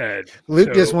be said.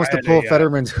 Luke just wants to pull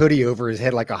Fetterman's hoodie over his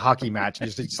head like a hockey match,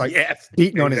 just like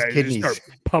beating on his kidneys, start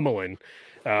pummeling.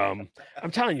 I'm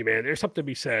telling you, man, there's something to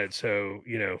be said. So,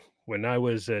 when I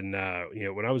was in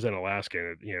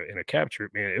Alaska, in a cab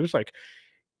troop, man, it was like,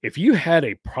 if you had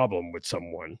a problem with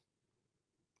someone,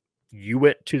 you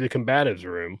went to the combatives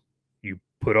room, you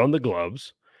put on the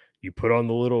gloves, you put on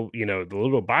the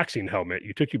little boxing helmet,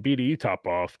 you took your BDE top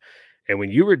off, and when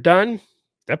you were done,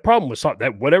 that problem was solved.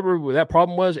 That whatever that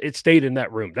problem was, it stayed in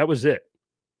that room. That was it.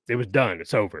 It was done.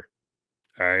 It's over.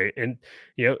 All right. And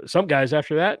some guys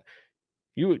after that,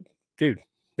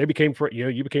 they became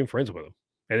you became friends with them.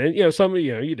 And then some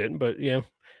you didn't, but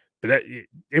but that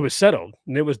it was settled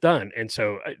and it was done. And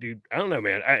so, dude, I don't know,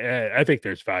 man. I think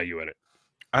there's value in it.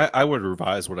 I would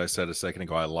revise what I said a second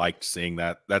ago. I liked seeing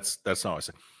that. That's not what I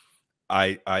said.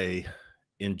 I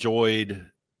enjoyed,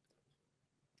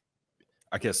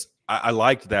 I guess I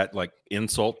liked that like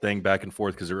insult thing back and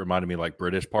forth, because it reminded me like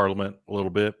British Parliament a little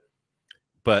bit.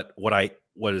 But what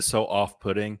is so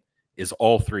off-putting is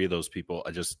all three of those people,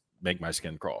 I just make my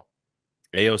skin crawl.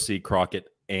 AOC, Crockett,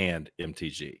 and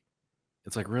MTG.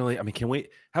 It's like, really? I mean,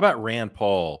 how about Rand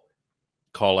Paul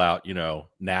call out,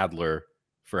 Nadler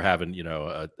for having,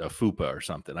 a fupa or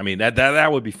something? I mean,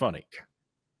 that would be funny.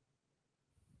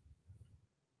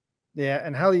 Yeah,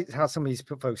 and how some of these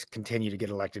folks continue to get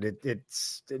elected,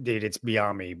 it's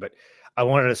beyond me. But I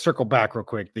wanted to circle back real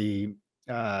quick.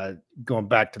 Going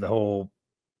back to the whole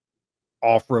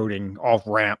off-roading,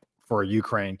 off-ramp for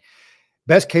Ukraine.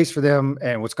 Best case for them,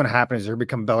 and what's going to happen is they're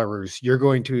become Belarus. You're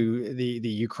going to the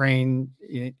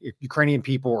Ukrainian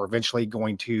people are eventually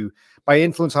going to, by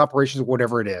influence operations or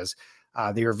whatever it is,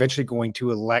 they are eventually going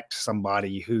to elect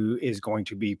somebody who is going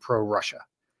to be pro-Russia.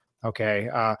 Okay.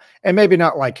 And maybe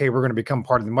not like, hey, we're going to become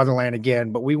part of the motherland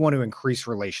again, but we want to increase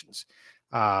relations.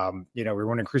 We want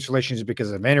to increase relations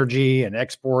because of energy and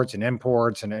exports and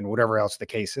imports and whatever else the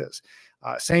case is.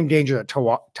 Same danger that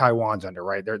Taiwan's under,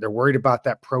 right? They're worried about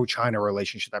that pro-China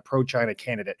relationship, that pro-China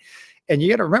candidate. And you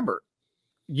got to remember,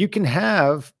 you can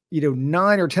have,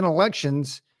 9 or 10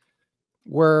 elections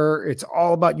where it's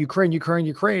all about Ukraine, Ukraine,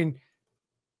 Ukraine.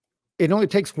 It only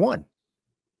takes one.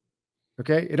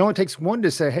 Okay. It only takes one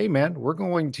to say, hey, man, we're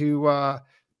going to,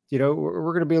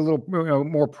 we're going to be a little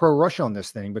more pro-Russia on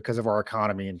this thing because of our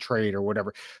economy and trade or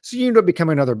whatever. So you end up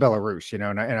becoming another Belarus,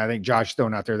 and I think Josh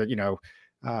throwing out there that,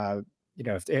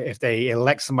 if they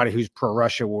elect somebody who's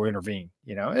pro-Russia, will intervene,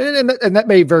 and that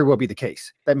may very well be the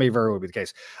case. That may very well be the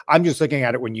case. I'm just looking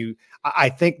at it I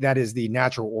think that is the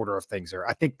natural order of things there.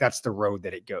 I think that's the road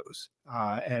that it goes.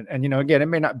 And again, it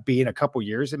may not be in a couple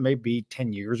years. It may be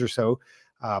 10 years or so.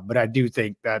 But I do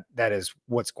think that is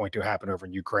what's going to happen over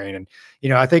in Ukraine. And,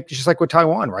 I think just like with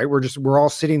Taiwan, right? We're all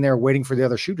sitting there waiting for the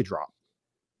other shoe to drop.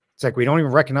 It's like, we don't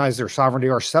even recognize their sovereignty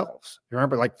ourselves.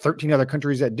 Remember, like 13 other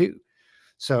countries that do.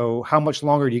 So how much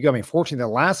longer do you go? I mean, fortunately, the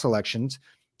last elections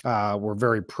were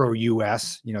very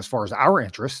pro-US, as far as our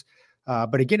interests.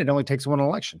 But again, it only takes one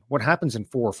election. What happens in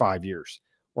 4 or 5 years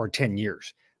or 10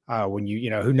 years? When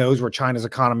who knows where China's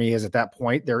economy is at that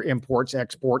point? Their imports,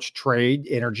 exports, trade,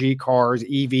 energy, cars,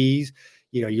 EVs.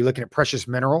 You're looking at precious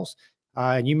minerals,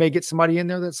 and you may get somebody in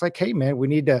there that's like, "Hey, man, we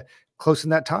need to closen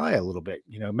that tie a little bit.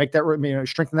 Make that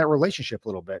strengthen that relationship a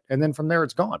little bit." And then from there,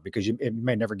 it's gone because it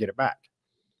may never get it back.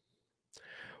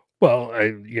 Well,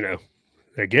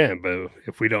 again, but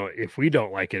if we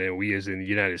don't like it, and we as in the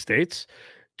United States,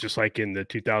 just like in the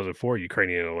 2004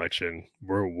 Ukrainian election,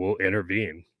 we'll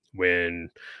intervene. When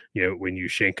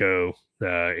Yushchenko,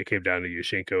 it came down to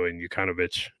Yushchenko and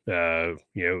Yukhanovich,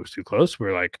 it was too close.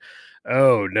 We're like,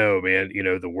 oh no, man,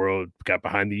 the world got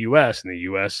behind the U.S. and the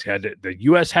U.S. had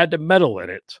to meddle in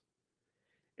it.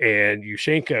 And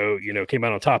Yushchenko, came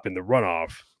out on top in the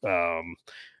runoff.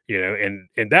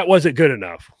 And that wasn't good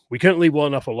enough. We couldn't leave well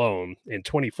enough alone. In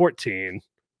 2014,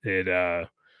 the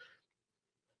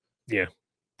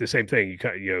same thing.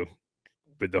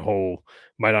 With the whole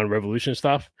Maidan Revolution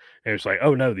stuff. And it's like,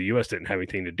 oh no, the U.S. didn't have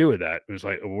anything to do with that. It was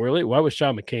like, oh, really? Why was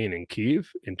John McCain in Kyiv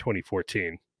in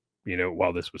 2014,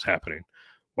 while this was happening?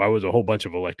 Why was a whole bunch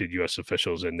of elected U.S.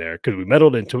 officials in there? Because we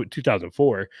meddled in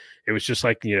 2004. It was just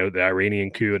like, the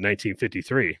Iranian coup in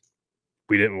 1953.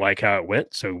 We didn't like how it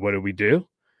went. So what did we do?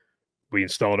 We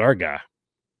installed our guy.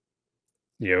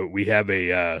 We have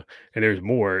and there's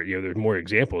more, there's more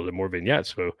examples and more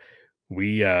vignettes. So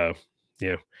we have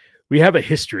a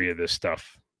history of this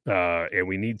stuff, and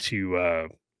we need to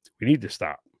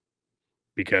stop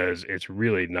because it's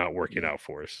really not working out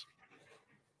for us.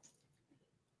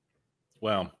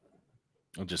 Well,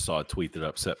 I just saw a tweet that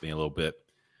upset me a little bit.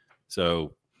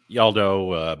 So y'all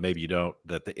know, maybe you don't,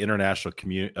 that the International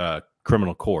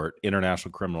Criminal Court,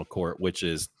 which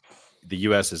is the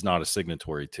U.S. is not a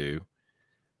signatory to.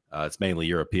 It's mainly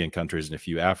European countries and a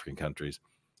few African countries.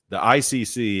 The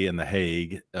ICC in The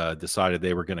Hague decided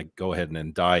they were going to go ahead and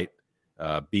indict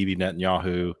Bibi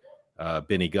Netanyahu,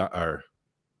 Benny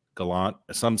Gallant,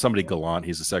 somebody Gallant.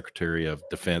 He's the Secretary of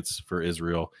Defense for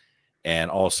Israel, and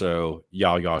also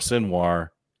Yahya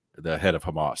Sinwar, the head of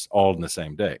Hamas, all in the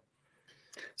same day.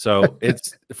 So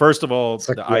it's first of all,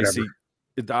 the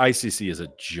ICC is a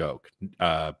joke.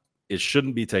 It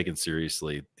shouldn't be taken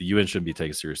seriously. The UN shouldn't be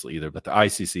taken seriously either. But the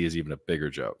ICC is even a bigger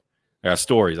joke. I got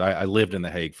stories. I lived in The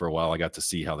Hague for a while. I got to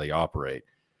see how they operate.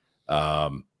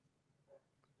 Yeah,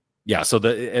 so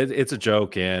it's a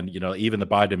joke, and even the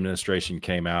Biden administration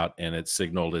came out and it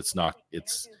signaled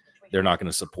they're not going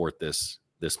to support this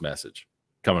message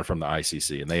coming from the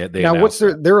ICC, and they now what's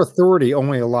their authority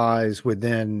only lies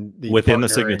within the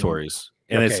signatories,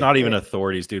 and it's not even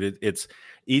authorities, dude. It's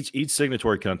each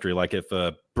signatory country. Like if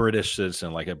a British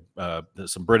citizen, like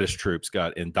some British troops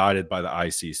got indicted by the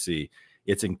ICC,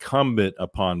 it's incumbent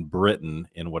upon Britain,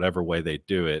 in whatever way they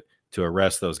do it, to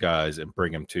arrest those guys and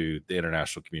bring them to the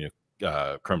International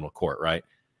Criminal Court, right?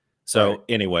 So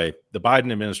anyway, the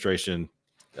Biden administration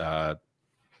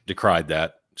decried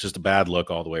that. It's just a bad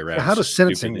look all the way around. So how does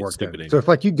sentencing work then? So if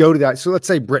like you go to that, so let's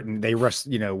say Britain, they arrest,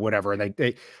 whatever, and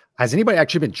they has anybody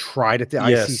actually been tried at the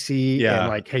ICC and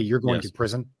like, hey, you're going to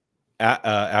prison?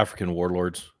 African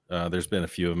warlords. There's been a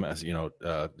few of them, as there's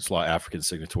a lot of African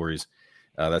signatories.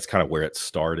 That's kind of where it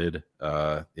started.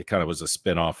 It kind of was a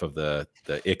spinoff of the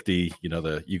ICTY,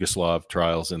 the Yugoslav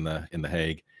trials in the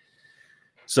Hague.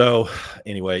 So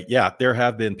anyway, yeah, there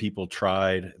have been people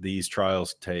tried. These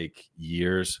trials take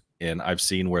years, and I've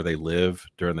seen where they live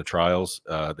during the trials.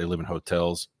 They live in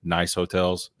hotels, nice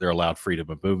hotels. They're allowed freedom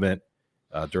of movement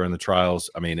during the trials.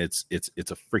 I mean, it's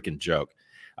a freaking joke.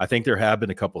 I think there have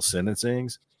been a couple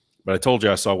sentencings, but I told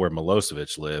you I saw where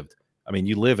Milosevic lived. I mean,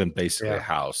 you live in basically a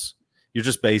house. You're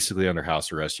just basically under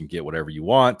house arrest. You can get whatever you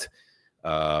want.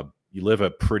 You live a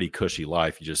pretty cushy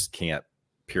life. You just can't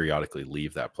periodically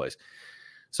leave that place.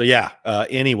 So yeah,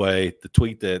 anyway, the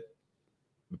tweet that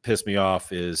pissed me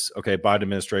off is, okay, Biden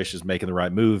administration is making the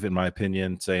right move, in my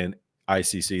opinion, saying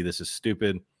ICC, this is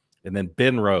stupid. And then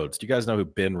Ben Rhodes. Do you guys know who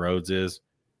Ben Rhodes is?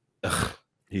 Ugh,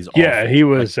 he's awful. He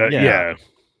was, yeah.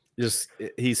 Just,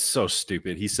 he's so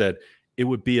stupid. He said, it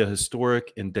would be a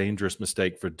historic and dangerous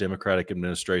mistake for Democratic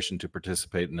administration to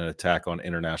participate in an attack on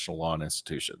international law and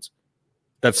institutions.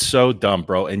 That's so dumb,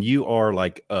 bro. And you are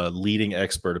like a leading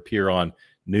expert, appear on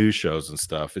news shows and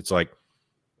stuff. It's like,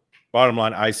 bottom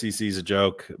line, ICC is a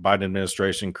joke. Biden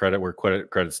administration, credit where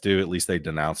credit's due. At least they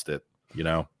denounced it, you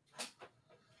know?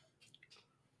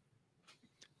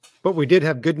 But we did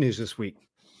have good news this week.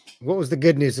 What was the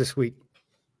good news this week?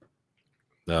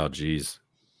 Oh, geez.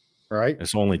 Right?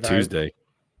 It's only Tuesday.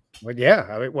 Well, yeah.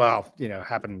 I mean, well, you know,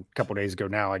 happened a couple of days ago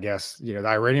now, I guess. You know, the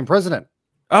Iranian president.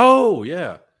 Oh,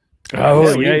 yeah.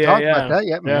 Oh, we didn't talk about that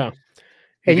yet, man. Yeah.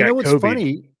 Hey, you know what's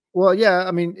funny? Well, yeah,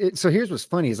 I mean, so here's what's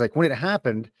funny is like when it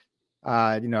happened,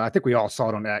 you know, I think we all saw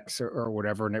it on X or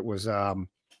whatever, and it was, I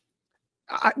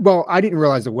didn't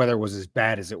realize the weather was as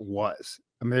bad as it was.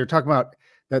 I mean, they were talking about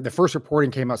the first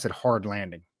reporting came out, said hard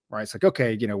landing, right? It's like,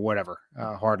 okay, you know, whatever,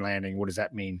 hard landing, what does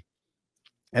that mean?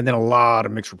 And then a lot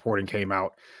of mixed reporting came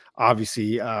out. Obviously,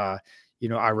 you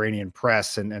know, Iranian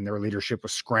press and their leadership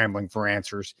was scrambling for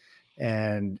answers.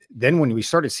 And then when we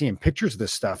started seeing pictures of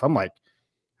this stuff, I'm like,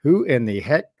 who in the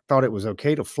heck thought it was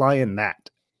okay to fly in that?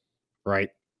 Right.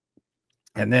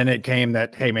 And then it came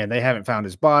that, hey, man, they haven't found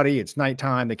his body. It's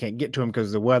nighttime. They can't get to him because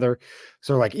of the weather.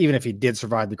 So like, even if he did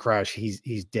survive the crash,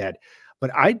 he's dead.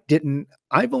 But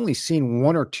I've only seen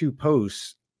one or two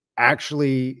posts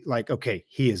actually like, okay,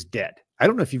 he is dead. I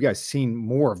don't know if you guys seen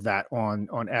more of that on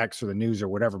X or the news or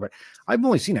whatever, but I've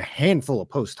only seen a handful of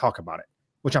posts talk about it,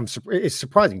 which it's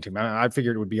surprising to me. I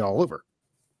figured it would be all over.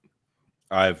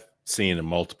 I've seen it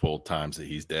multiple times that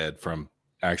he's dead from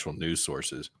actual news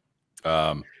sources.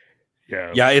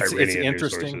 It's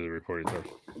interesting.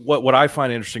 What I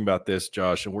find interesting about this,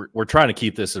 Josh, and we're trying to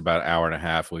keep this about an hour and a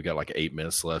half. We've got like 8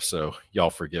 minutes left, so y'all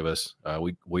forgive us.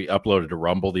 We uploaded to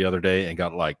Rumble the other day and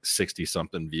got like 60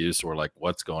 something views. So we're like,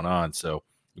 what's going on? So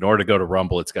in order to go to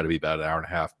Rumble, it's got to be about an hour and a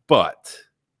half. But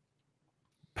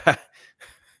I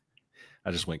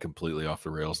just went completely off the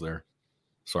rails there.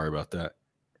 Sorry about that.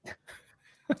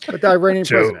 But the Iranian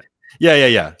president.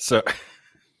 Yeah. So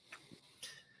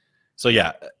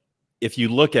yeah. If you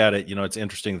look at it, you know, it's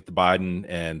interesting that the Biden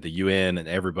and the UN and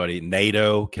everybody,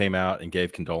 NATO came out and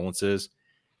gave condolences.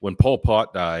 When Pol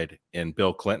Pot died and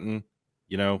Bill Clinton,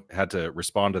 you know, had to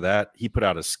respond to that, he put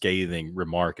out a scathing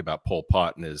remark about Pol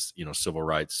Pot and his, you know, civil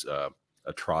rights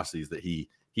atrocities that he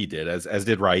did, as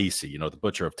did Raisi, you know, the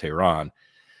butcher of Tehran.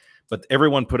 But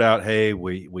everyone put out, hey,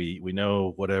 we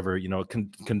know whatever, you know,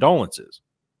 condolences,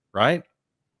 right?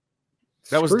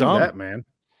 That was dumb. That, man.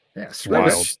 Yeah,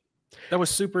 wild. That was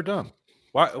super dumb.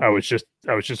 Why? I was just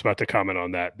about to comment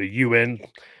on that. The UN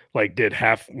like did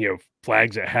half, you know,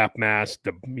 flags at half mast.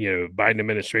 The, you know, Biden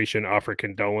administration offered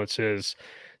condolences.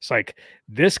 It's like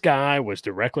this guy was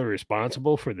directly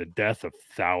responsible for the death of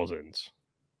thousands.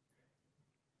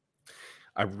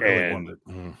 I really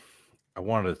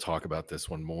wanted to talk about this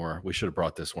one more. We should have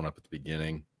brought this one up at the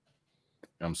beginning.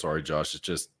 I'm sorry, Josh. It's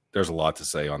just there's a lot to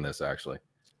say on this actually.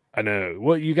 I know.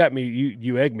 Well, you got me.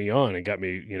 You egged me on and got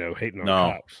me, you know, hating on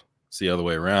cops. It's the other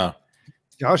way around.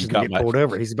 Josh is gonna get pulled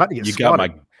over. He's about to get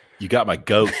swatted. You got my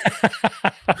goat.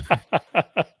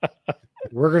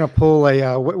 We're gonna pull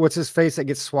a what's his face that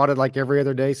gets swatted like every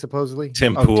other day, supposedly?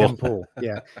 Tim Pool. Tim Pool.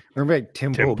 Yeah. Remember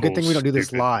Tim Pool. Good thing we don't do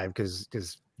this live because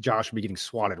Josh would be getting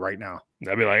swatted right now.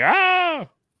 I'd be like, ah,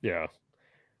 yeah.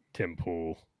 Tim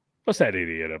Pool. What's that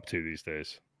idiot up to these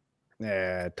days?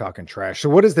 Yeah, talking trash. So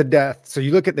what is the death? So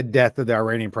you look at the death of the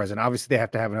Iranian president. Obviously, they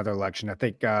have to have another election. I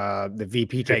think the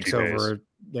VP takes over.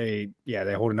 They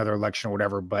hold another election or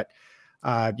whatever. But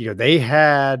you know, they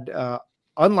had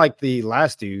unlike the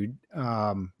last dude,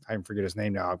 I forget his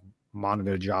name now,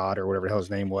 Monadajad or whatever the hell his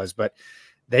name was, but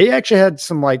they actually had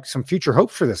some future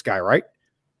hopes for this guy, right?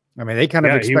 I mean, they kind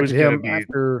of expected him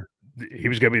after he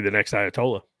was going to be the next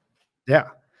Ayatollah. Yeah.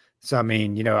 So I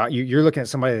mean, you know, you're looking at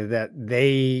somebody that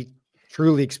they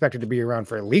truly expected to be around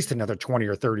for at least another 20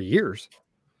 or 30 years.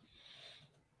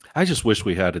 I just wish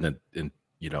we had an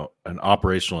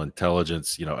operational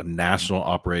intelligence, you know, a national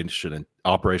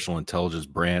operational intelligence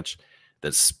branch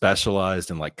that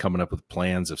specialized in like coming up with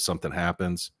plans if something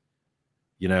happens.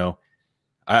 You know,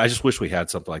 I just wish we had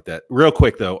something like that. Real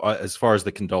quick though, as far as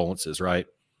the condolences, right?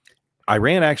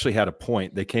 Iran actually had a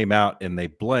point. They came out and they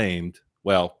blamed,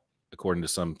 well, according to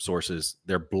some sources,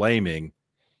 they're blaming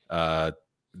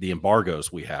the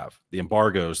embargoes we have, the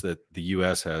embargoes that the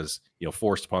U.S. has,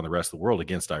 forced upon the rest of the world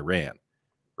against Iran,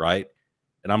 right?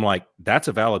 And I'm like, that's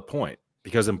a valid point,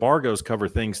 because embargoes cover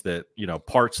things that,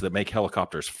 parts that make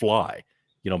helicopters fly,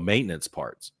 maintenance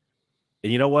parts.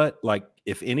 And you know what? Like,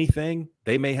 if anything,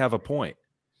 they may have a point.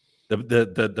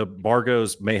 The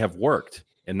embargoes may have worked,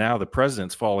 and now the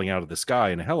president's falling out of the sky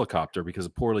in a helicopter because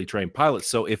of poorly trained pilots.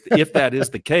 So if that is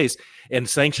the case, and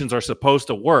sanctions are supposed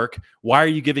to work, why are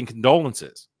you giving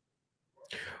condolences?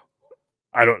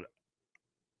 I don't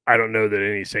know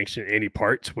that any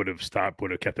parts would have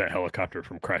kept that helicopter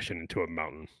from crashing into a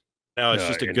mountain. No, it's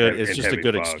just a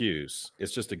good excuse.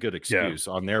 It's just a good excuse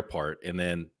on their part. And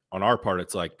then on our part,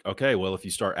 it's like, okay, well, if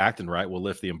you start acting right, we'll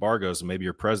lift the embargoes and maybe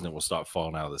your president will stop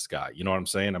falling out of the sky. You know what I'm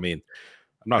saying? I mean,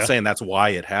 I'm not saying that's why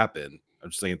it happened.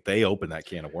 I'm just saying they opened that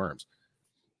can of worms.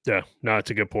 Yeah, no,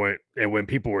 it's a good point. And when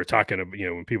people were talking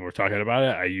about,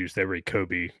 it, I used every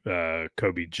Kobe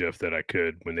GIF that I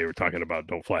could when they were talking about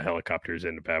don't fly helicopters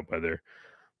into bad weather.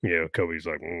 Kobe's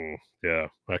like, yeah,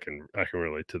 I can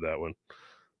relate to that one.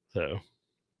 So,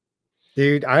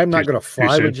 dude, I'm not going to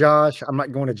fly with Josh. I'm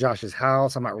not going to Josh's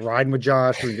house. I'm not riding with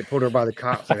Josh. We can get pulled over by the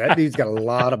cops. Like, that dude's got a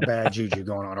lot of bad juju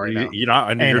going on right now. You're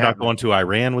not going to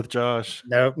Iran with Josh?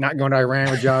 Nope, not going to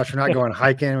Iran with Josh. We're not going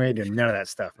hiking. We ain't doing none of that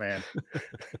stuff, man.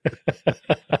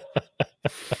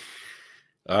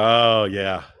 Oh,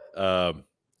 yeah.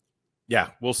 Yeah,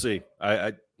 we'll see.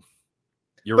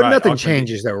 You're but right. Nothing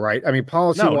changes, though, right? I mean,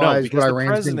 policy-wise, what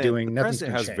Iran's been doing, nothing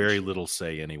president has very little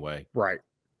say anyway. Right.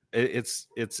 It's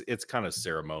kind of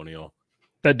ceremonial.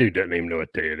 That dude doesn't even know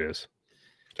what day it is.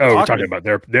 Oh, we're talking about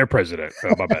their president.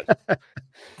 Oh, my bad.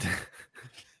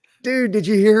 Dude, did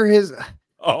you hear his?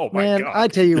 Oh my man, God! I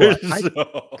tell you what.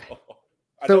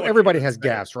 So everybody has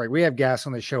gas, right? We have gas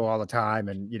on the show all the time,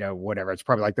 and whatever. It's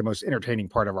probably like the most entertaining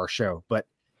part of our show. But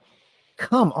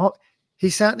come on, he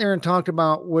sat there and talked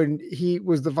about when he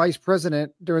was the vice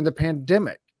president during the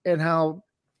pandemic and how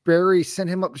Barry sent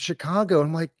him up to Chicago.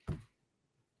 I'm like,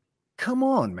 come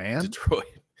on, man. Detroit.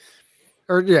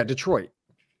 Detroit.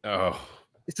 Oh.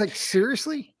 It's like,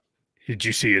 seriously? Did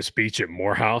you see his speech at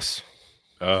Morehouse?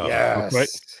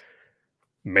 Yes.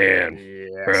 Man,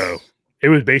 yes. Bro. It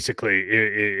was basically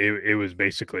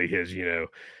his,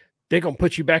 they're going to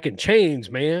put you back in chains,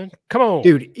 man. Come on.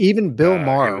 Dude, even Bill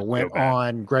Maher went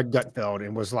on Greg Gutfeld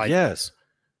and was like, yes,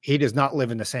 he does not live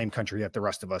in the same country that the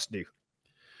rest of us do.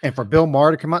 And for Bill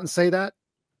Maher to come out and say that,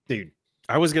 dude.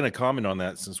 I was going to comment on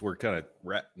that since we're kind of,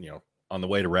 on the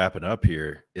way to wrapping up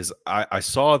here. Is I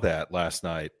saw that last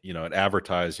night, it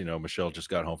advertised, Michelle just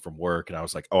got home from work, and I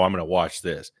was like, oh, I'm going to watch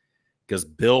this, because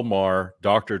Bill Maher,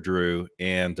 Dr. Drew,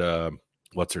 and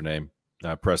what's her name?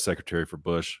 Press secretary for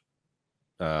Bush,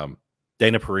 Dana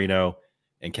Perino,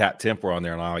 and Kat Temp were on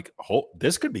there, and I'm like, oh,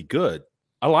 this could be good.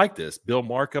 I like this. Bill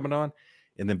Maher coming on.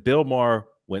 And then Bill Maher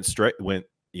he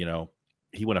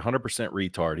went 100%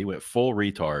 retard. He went full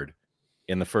retard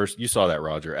in the first, you saw that,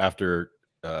 Roger, after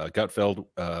Gutfeld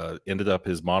ended up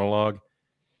his monologue.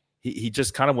 He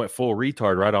just kind of went full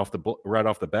retard right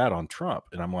off the bat on Trump.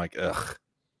 And I'm like, ugh.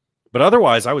 But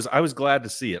otherwise, I was glad to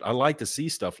see it. I like to see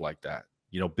stuff like that.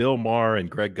 Bill Maher and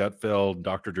Greg Gutfeld,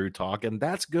 Dr. Drew talking.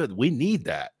 That's good. We need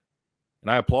that.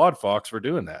 And I applaud Fox for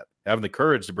doing that, having the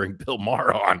courage to bring Bill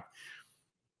Maher on.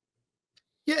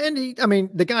 Yeah, and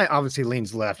the guy obviously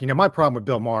leans left. My problem with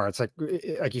Bill Maher, it's like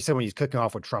you said, when he's cooking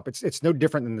off with Trump, it's no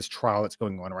different than this trial that's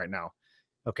going on right now.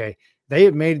 Okay. They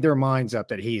have made their minds up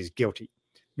that he is guilty.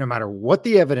 No matter what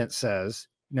the evidence says,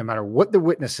 no matter what the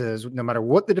witness says, no matter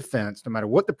what the defense, no matter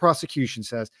what the prosecution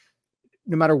says,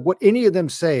 no matter what any of them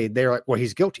say, they're like, well,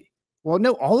 he's guilty. Well,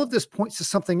 no, all of this points to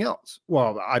something else.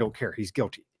 Well, I don't care. He's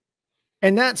guilty.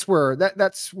 And that's where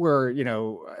that's where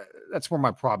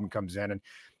my problem comes in. And,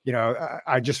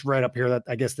 I just read up here that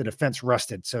I guess the defense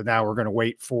rested. So now we're going to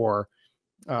wait for,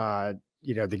 the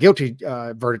guilty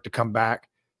verdict to come back.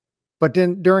 But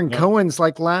then during Cohen's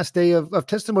last day of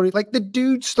testimony, the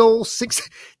dude stole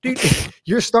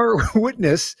your star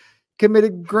witness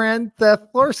committed grand theft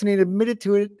larceny and admitted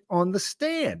to it on the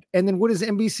stand. And then what does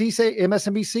NBC say?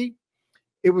 MSNBC?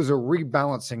 It was a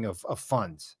rebalancing of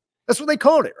funds. That's what they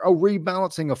called it. A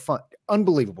rebalancing of fund.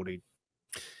 Unbelievable, dude.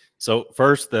 So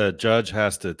first, the judge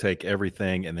has to take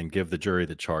everything and then give the jury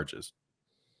the charges.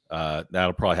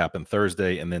 That'll probably happen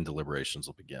Thursday, and then deliberations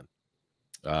will begin.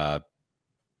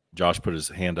 Josh put his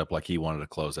hand up like he wanted to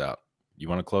close out. You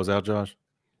want to close out, Josh?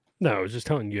 No, I was just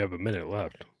telling you have a minute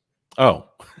left. Oh,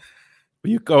 well,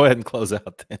 you go ahead and close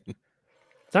out then.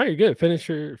 No, you're good. Finish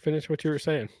what you were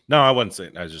saying. No, I wasn't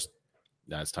saying.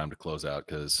 Now it's time to close out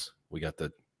because we got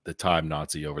the time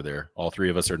Nazi over there. All three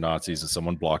of us are Nazis, and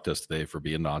someone blocked us today for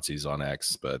being Nazis on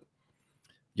X. But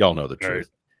Y'all know the All right.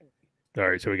 truth. All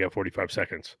right. So we got 45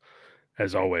 seconds.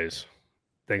 As always,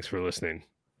 thanks for listening.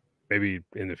 Maybe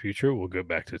in the future we'll go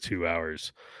back to 2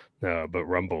 hours. But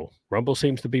Rumble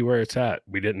seems to be where it's at.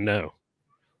 We didn't know.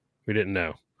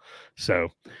 So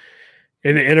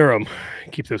in the interim,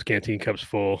 keep those canteen cups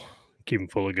full. Keep them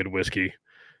full of good whiskey.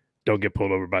 Don't get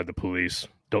pulled over by the police.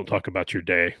 Don't talk about your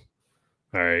day.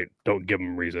 All right. Don't give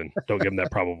them reason. Don't give them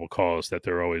that probable cause that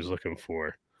they're always looking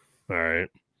for. All right.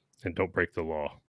 And don't break the law.